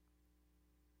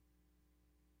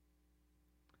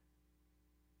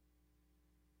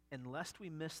 And lest we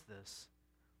miss this,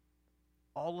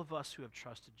 all of us who have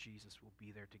trusted Jesus will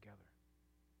be there together.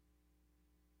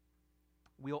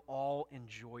 We'll all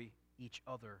enjoy each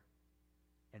other,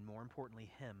 and more importantly,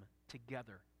 him,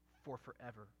 together for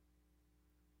forever.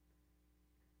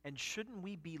 And shouldn't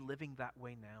we be living that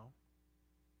way now?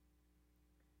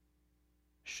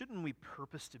 Shouldn't we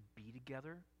purpose to be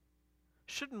together?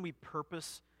 Shouldn't we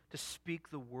purpose to speak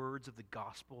the words of the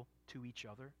gospel to each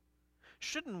other?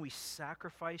 Shouldn't we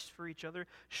sacrifice for each other?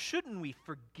 Shouldn't we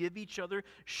forgive each other?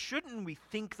 Shouldn't we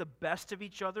think the best of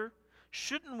each other?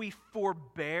 Shouldn't we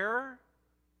forbear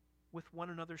with one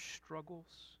another's struggles?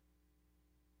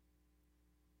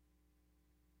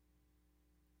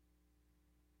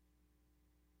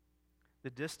 The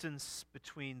distance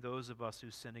between those of us who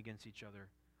sin against each other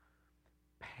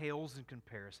pales in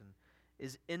comparison,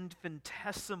 is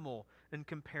infinitesimal in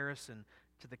comparison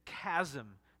to the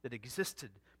chasm that existed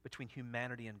between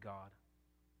humanity and God.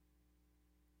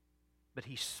 But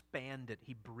he spanned it,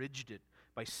 he bridged it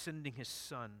by sending his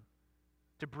Son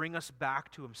to bring us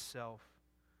back to himself.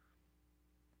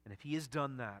 And if he has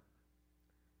done that,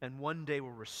 and one day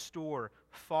will restore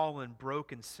fallen,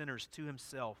 broken sinners to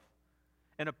himself,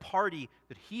 and a party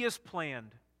that he has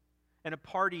planned, and a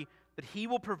party that he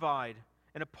will provide,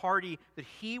 and a party that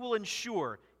he will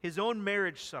ensure, his own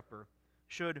marriage supper,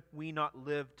 should we not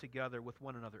live together with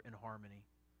one another in harmony.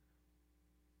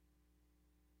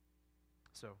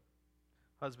 So,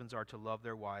 husbands are to love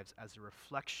their wives as a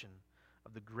reflection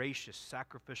of the gracious,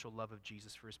 sacrificial love of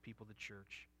Jesus for his people, the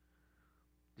church,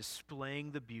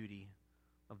 displaying the beauty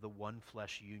of the one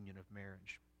flesh union of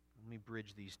marriage. Let me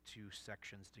bridge these two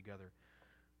sections together,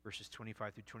 verses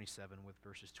 25 through 27 with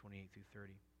verses 28 through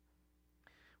 30.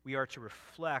 We are to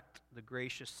reflect the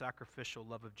gracious, sacrificial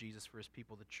love of Jesus for his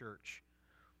people, the church,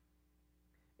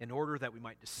 in order that we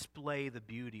might display the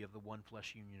beauty of the one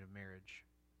flesh union of marriage.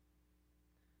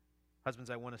 Husbands,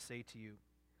 I want to say to you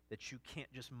that you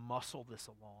can't just muscle this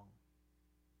along.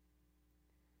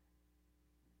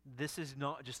 This is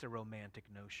not just a romantic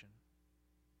notion.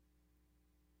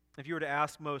 If you were to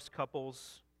ask most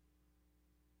couples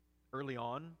early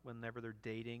on, whenever they're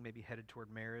dating, maybe headed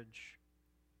toward marriage,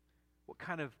 what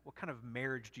kind of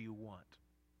marriage do you want?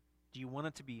 Do you want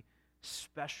it to be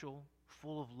special,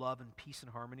 full of love and peace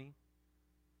and harmony?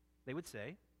 They would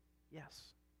say, yes.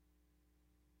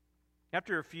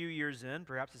 After a few years in,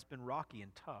 perhaps it's been rocky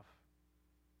and tough.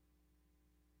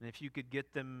 And if you could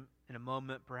get them in a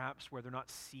moment, perhaps, where they're not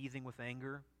seething with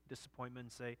anger, disappointment,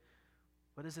 and say,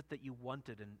 what is it that you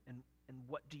wanted, and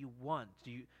what do you want?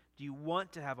 Do you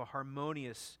want to have a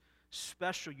harmonious,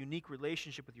 special, unique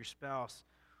relationship with your spouse?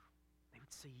 They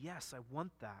would say, yes, I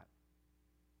want that.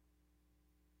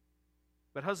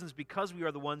 But husbands, because we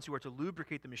are the ones who are to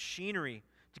lubricate the machinery,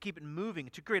 to keep it moving,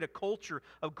 to create a culture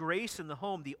of grace in the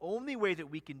home, the only way that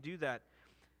we can do that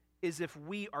is if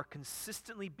we are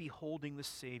consistently beholding the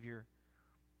Savior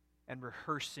and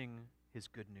rehearsing his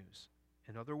good news.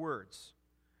 In other words,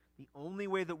 the only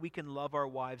way that we can love our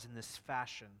wives in this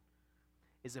fashion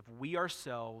is if we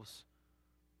ourselves,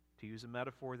 to use a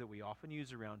metaphor that we often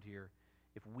use around here,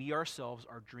 if we ourselves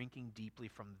are drinking deeply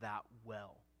from that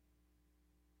well.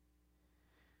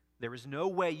 There is no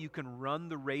way you can run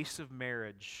the race of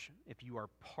marriage if you are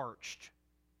parched.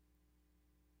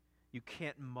 You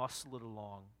can't muscle it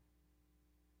along.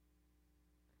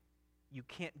 You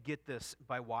can't get this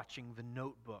by watching The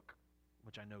Notebook,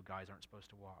 which I know guys aren't supposed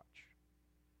to watch.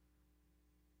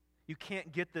 You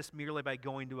can't get this merely by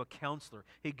going to a counselor.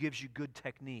 He gives you good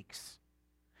techniques.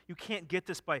 You can't get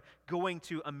this by going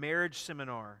to a marriage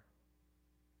seminar.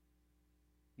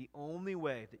 The only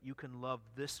way that you can love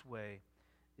this way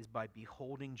is by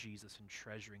beholding Jesus and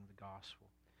treasuring the gospel.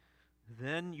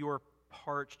 Then your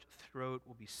parched throat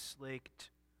will be slaked,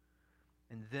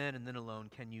 and then alone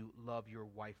can you love your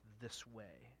wife this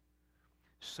way.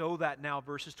 So that now,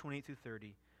 verses 28 through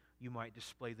 30, you might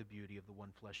display the beauty of the one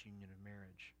flesh union of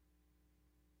marriage.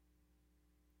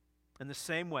 In the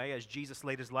same way as Jesus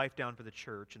laid his life down for the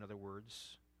church, in other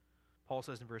words, Paul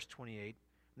says in verse 28, in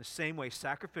the same way,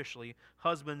 sacrificially,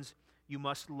 husbands, you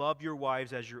must love your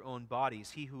wives as your own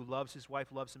bodies. He who loves his wife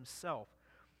loves himself.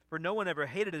 For no one ever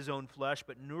hated his own flesh,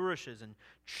 but nourishes and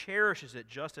cherishes it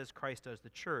just as Christ does the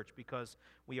church, because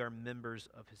we are members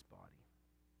of his body.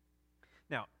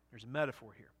 Now, there's a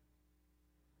metaphor here.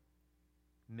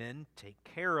 Men take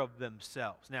care of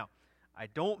themselves. Now, I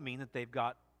don't mean that they've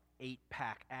got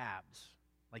 8-pack abs,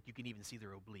 like you can even see their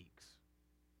obliques.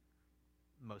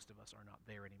 Most of us are not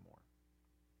there anymore.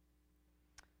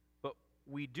 But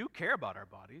we do care about our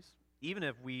bodies. Even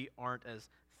if we aren't as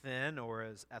thin or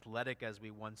as athletic as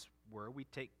we once were, we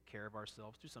take care of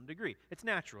ourselves to some degree. It's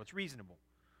natural. It's reasonable.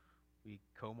 We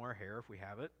comb our hair if we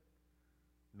have it.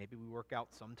 Maybe we work out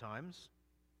sometimes.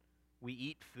 We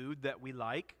eat food that we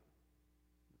like.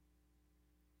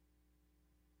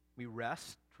 We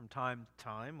rest from time to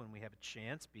time when we have a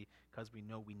chance because we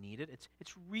know we need it.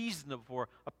 It's reasonable for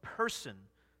a person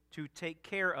to take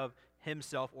care of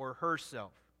himself or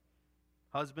herself.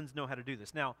 Husbands know how to do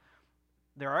this. Now,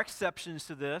 there are exceptions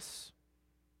to this.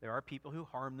 There are people who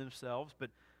harm themselves, but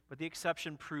the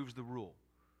exception proves the rule.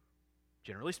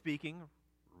 Generally speaking,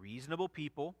 reasonable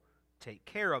people take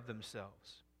care of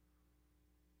themselves.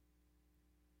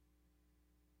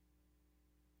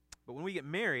 But when we get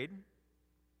married,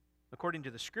 according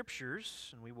to the Scriptures,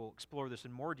 and we will explore this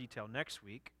in more detail next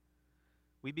week,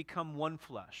 we become one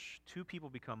flesh. Two people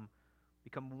become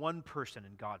one person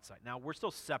in God's sight. Now, we're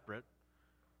still separate.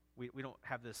 We don't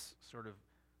have this sort of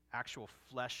actual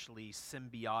fleshly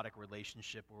symbiotic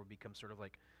relationship where we become sort of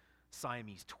like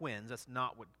Siamese twins. That's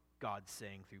not what God's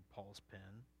saying through Paul's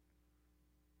pen.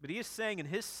 But he is saying in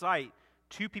his sight,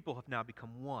 two people have now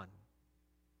become one.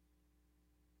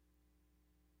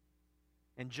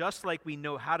 And just like we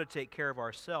know how to take care of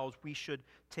ourselves, we should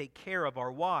take care of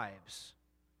our wives.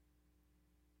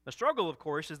 The struggle, of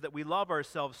course, is that we love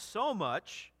ourselves so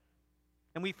much,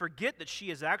 and we forget that she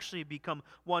has actually become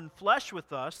one flesh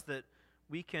with us, that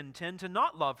we can tend to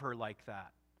not love her like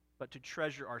that, but to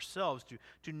treasure ourselves,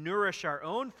 to nourish our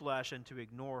own flesh, and to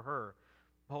ignore her.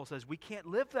 Paul says we can't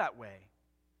live that way.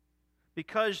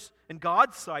 Because in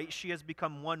God's sight, she has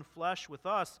become one flesh with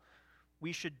us,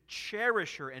 we should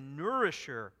cherish her and nourish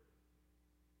her.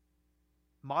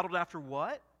 Modeled after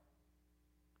what?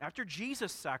 After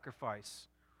Jesus' sacrifice,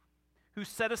 who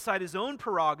set aside his own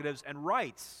prerogatives and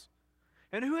rights.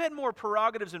 And who had more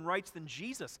prerogatives and rights than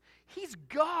Jesus? He's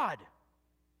God.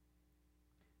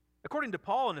 According to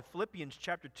Paul in Philippians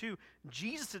chapter 2,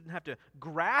 Jesus didn't have to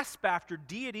grasp after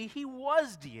deity. He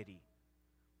was deity.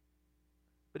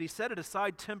 But he set it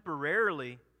aside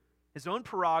temporarily, his own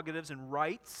prerogatives and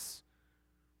rights,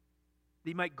 that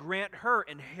he might grant her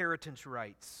inheritance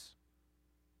rights,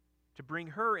 to bring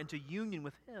her into union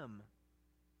with him.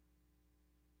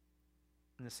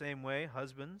 In the same way,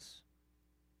 husbands,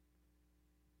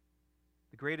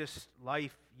 the greatest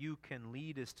life you can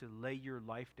lead is to lay your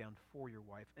life down for your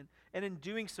wife. And in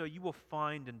doing so, you will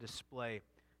find and display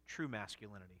true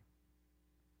masculinity.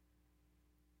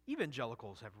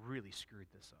 Evangelicals have really screwed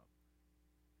this up.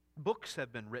 Books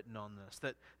have been written on this,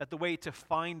 that the way to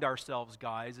find ourselves,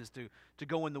 guys, is to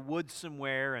go in the woods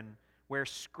somewhere and wear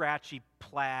scratchy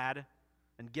plaid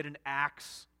and get an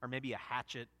axe or maybe a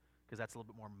hatchet, because that's a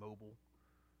little bit more mobile.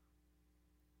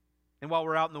 And while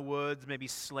we're out in the woods, maybe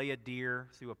slay a deer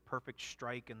through a perfect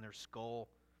strike in their skull.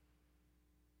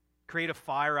 Create a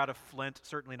fire out of flint,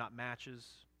 certainly not matches.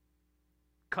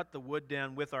 Cut the wood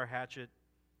down with our hatchet.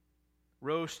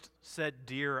 Roast said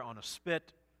deer on a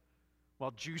spit, while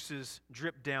juices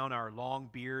drip down our long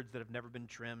beards that have never been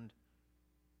trimmed.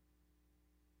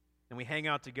 And we hang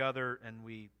out together and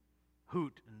we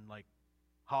hoot and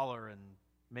holler and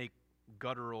make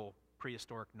guttural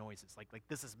prehistoric noises. Like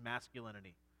this is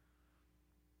masculinity.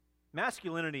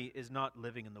 Masculinity is not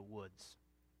living in the woods.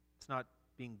 It's not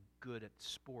being good at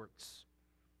sports.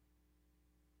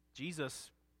 Jesus,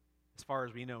 as far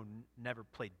as we know, never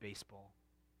played baseball.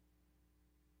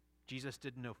 Jesus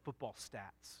didn't know football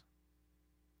stats.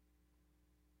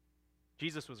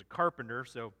 Jesus was a carpenter,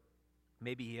 so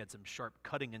maybe he had some sharp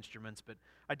cutting instruments, but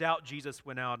I doubt Jesus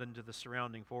went out into the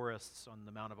surrounding forests on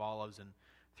the Mount of Olives and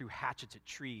threw hatchets at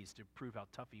trees to prove how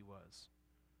tough he was.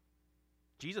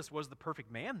 Jesus was the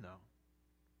perfect man, though.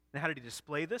 And how did he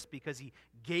display this? Because he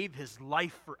gave his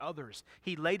life for others.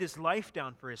 He laid his life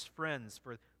down for his friends,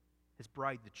 for his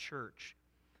bride, the church.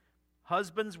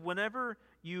 Husbands, whenever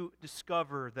you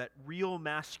discover that real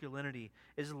masculinity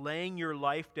is laying your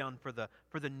life down for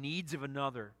the needs of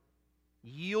another,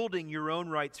 yielding your own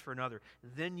rights for another,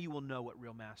 then you will know what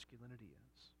real masculinity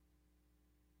is.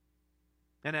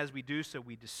 And as we do so,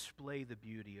 we display the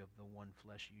beauty of the one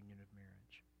flesh union of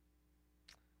marriage.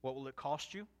 What will it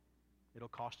cost you? It'll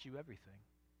cost you everything.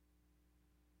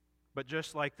 But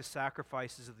just like the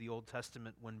sacrifices of the Old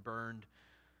Testament, when burned,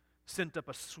 sent up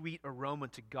a sweet aroma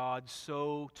to God,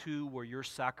 so too will your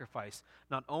sacrifice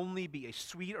not only be a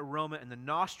sweet aroma in the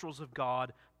nostrils of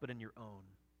God, but in your own.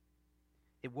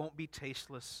 It won't be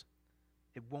tasteless.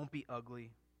 It won't be ugly.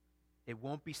 It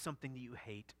won't be something that you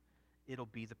hate. It'll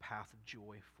be the path of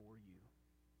joy for you.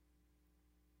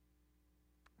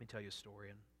 Let me tell you a story,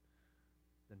 and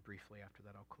then briefly after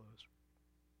that I'll close.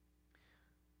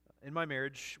 In my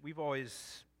marriage, we've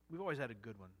always had a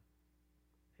good one.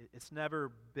 It's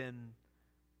never been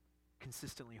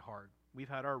consistently hard. We've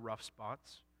had our rough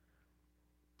spots.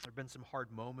 There have been some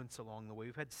hard moments along the way.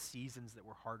 We've had seasons that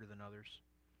were harder than others.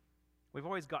 We've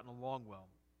always gotten along well.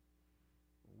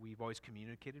 We've always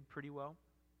communicated pretty well.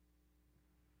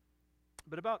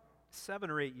 But about 7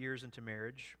 or 8 years into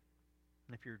marriage,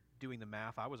 and if you're doing the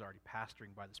math, I was already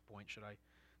pastoring by this point,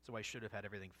 so I should have had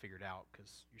everything figured out,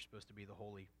 because you're supposed to be the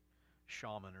holy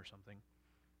shaman or something.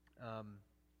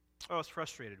 I was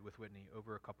frustrated with Whitney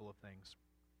over a couple of things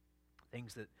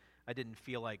that I didn't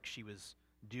feel like she was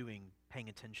doing, paying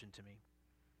attention to me.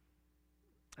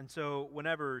 And so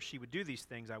whenever she would do these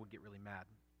things, I would get really mad.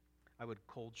 I would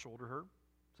cold shoulder her.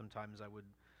 Sometimes I would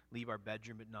leave our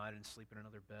bedroom at night and sleep in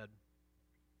another bed.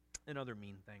 And other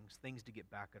mean things to get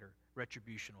back at her,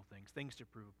 retributional things to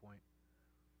prove a point.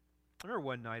 I remember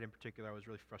one night in particular, I was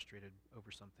really frustrated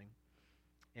over something.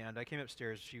 And I came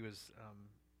upstairs, she was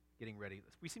getting ready.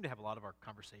 We seem to have a lot of our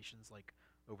conversations like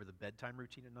over the bedtime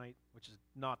routine at night, which is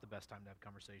not the best time to have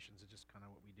conversations. It's just kind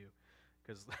of what we do,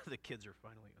 because the kids are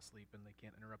finally asleep and they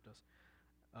can't interrupt us.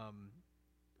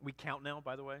 We count now,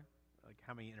 by the way, like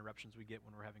how many interruptions we get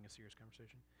when we're having a serious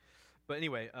conversation. But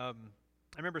anyway, I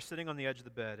remember sitting on the edge of the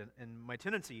bed, and my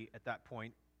tendency at that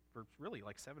point, for really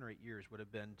like 7 or 8 years, would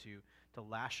have been to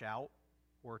lash out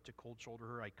or to cold shoulder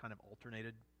her. I kind of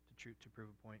alternated to prove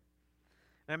a point.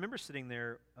 And I remember sitting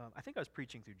there, I think I was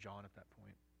preaching through John at that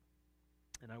point,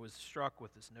 and I was struck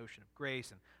with this notion of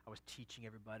grace, and I was teaching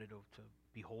everybody to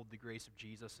behold the grace of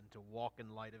Jesus and to walk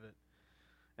in light of it.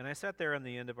 And I sat there on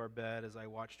the end of our bed as I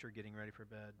watched her getting ready for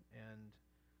bed, and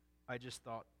I just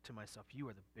thought to myself, you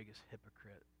are the biggest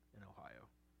hypocrite in Ohio,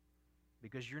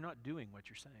 because you're not doing what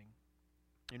you're saying.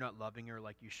 You're not loving her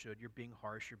like you should. You're being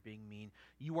harsh. You're being mean.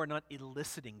 You are not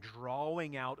eliciting,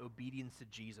 drawing out obedience to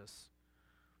Jesus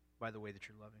by the way that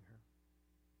you're loving her.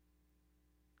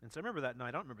 And so I remember that night.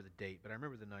 I don't remember the date, but I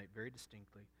remember the night very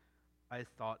distinctly. I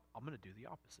thought, I'm going to do the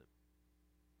opposite.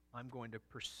 I'm going to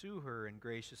pursue her in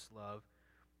gracious love,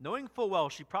 knowing full well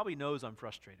she probably knows I'm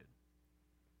frustrated.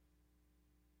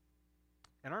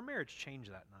 And our marriage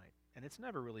changed that night. And it's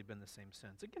never really been the same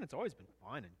since. Again, it's always been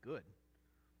fine and good.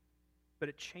 But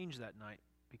it changed that night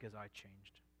because I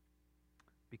changed.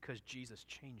 Because Jesus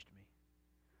changed me.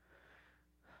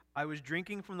 I was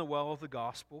drinking from the well of the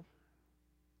gospel,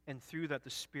 and through that the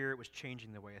Spirit was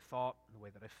changing the way I thought, and the way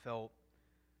that I felt,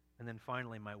 and then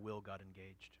finally my will got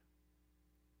engaged.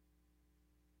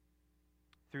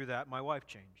 Through that, my wife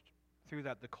changed. Through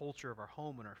that, the culture of our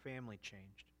home and our family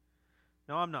changed.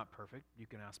 Now, I'm not perfect. You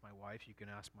can ask my wife. You can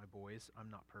ask my boys. I'm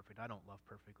not perfect. I don't love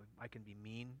perfectly. I can be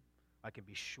mean. I can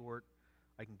be short.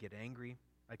 I can get angry.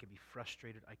 I can be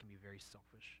frustrated. I can be very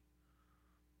selfish.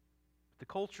 The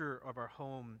culture of our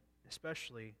home,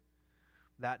 especially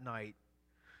that night,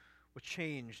 was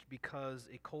changed because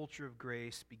a culture of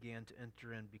grace began to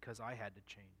enter in because I had to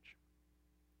change.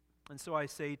 And so I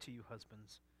say to you,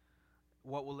 husbands,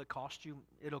 what will it cost you?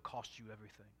 It'll cost you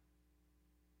everything.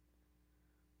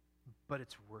 But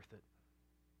it's worth it.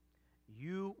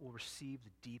 You will receive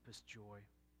the deepest joy.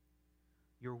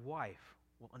 Your wife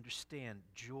will understand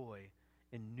joy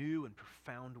in new and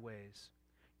profound ways.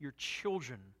 Your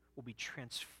children will be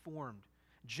transformed,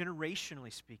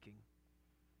 generationally speaking.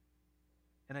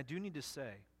 And I do need to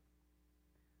say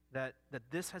that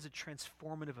this has a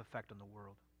transformative effect on the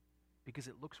world because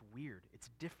it looks weird. It's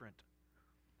different.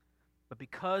 But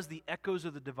because the echoes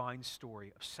of the divine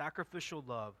story of sacrificial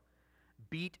love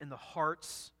beat in the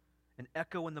hearts and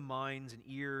echo in the minds and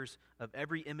ears of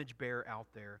every image bearer out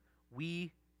there,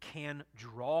 we can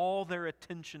draw their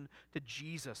attention to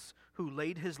Jesus, who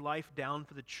laid his life down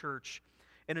for the church.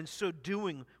 And in so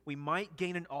doing, we might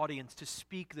gain an audience to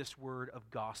speak this word of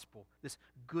gospel, this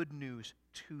good news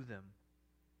to them.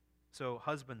 So,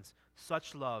 husbands,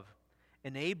 such love,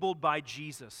 enabled by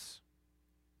Jesus,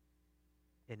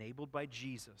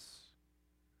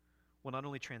 will not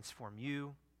only transform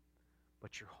you,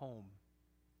 but your home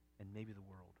and maybe the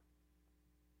world.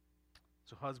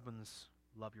 So husbands,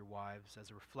 love your wives as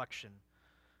a reflection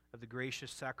of the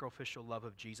gracious sacrificial love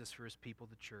of Jesus for his people,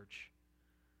 the church,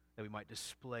 that we might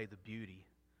display the beauty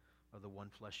of the one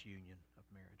flesh union of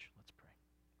marriage. Let's pray.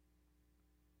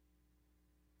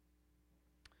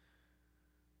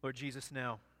 Lord Jesus,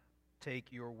 now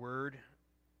take your word,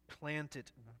 plant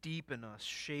it deep in us,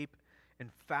 shape and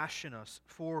fashion us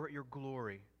for your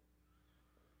glory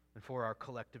and for our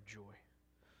collective joy.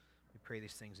 We pray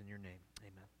these things in your name.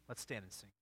 Amen. Let's stand and sing.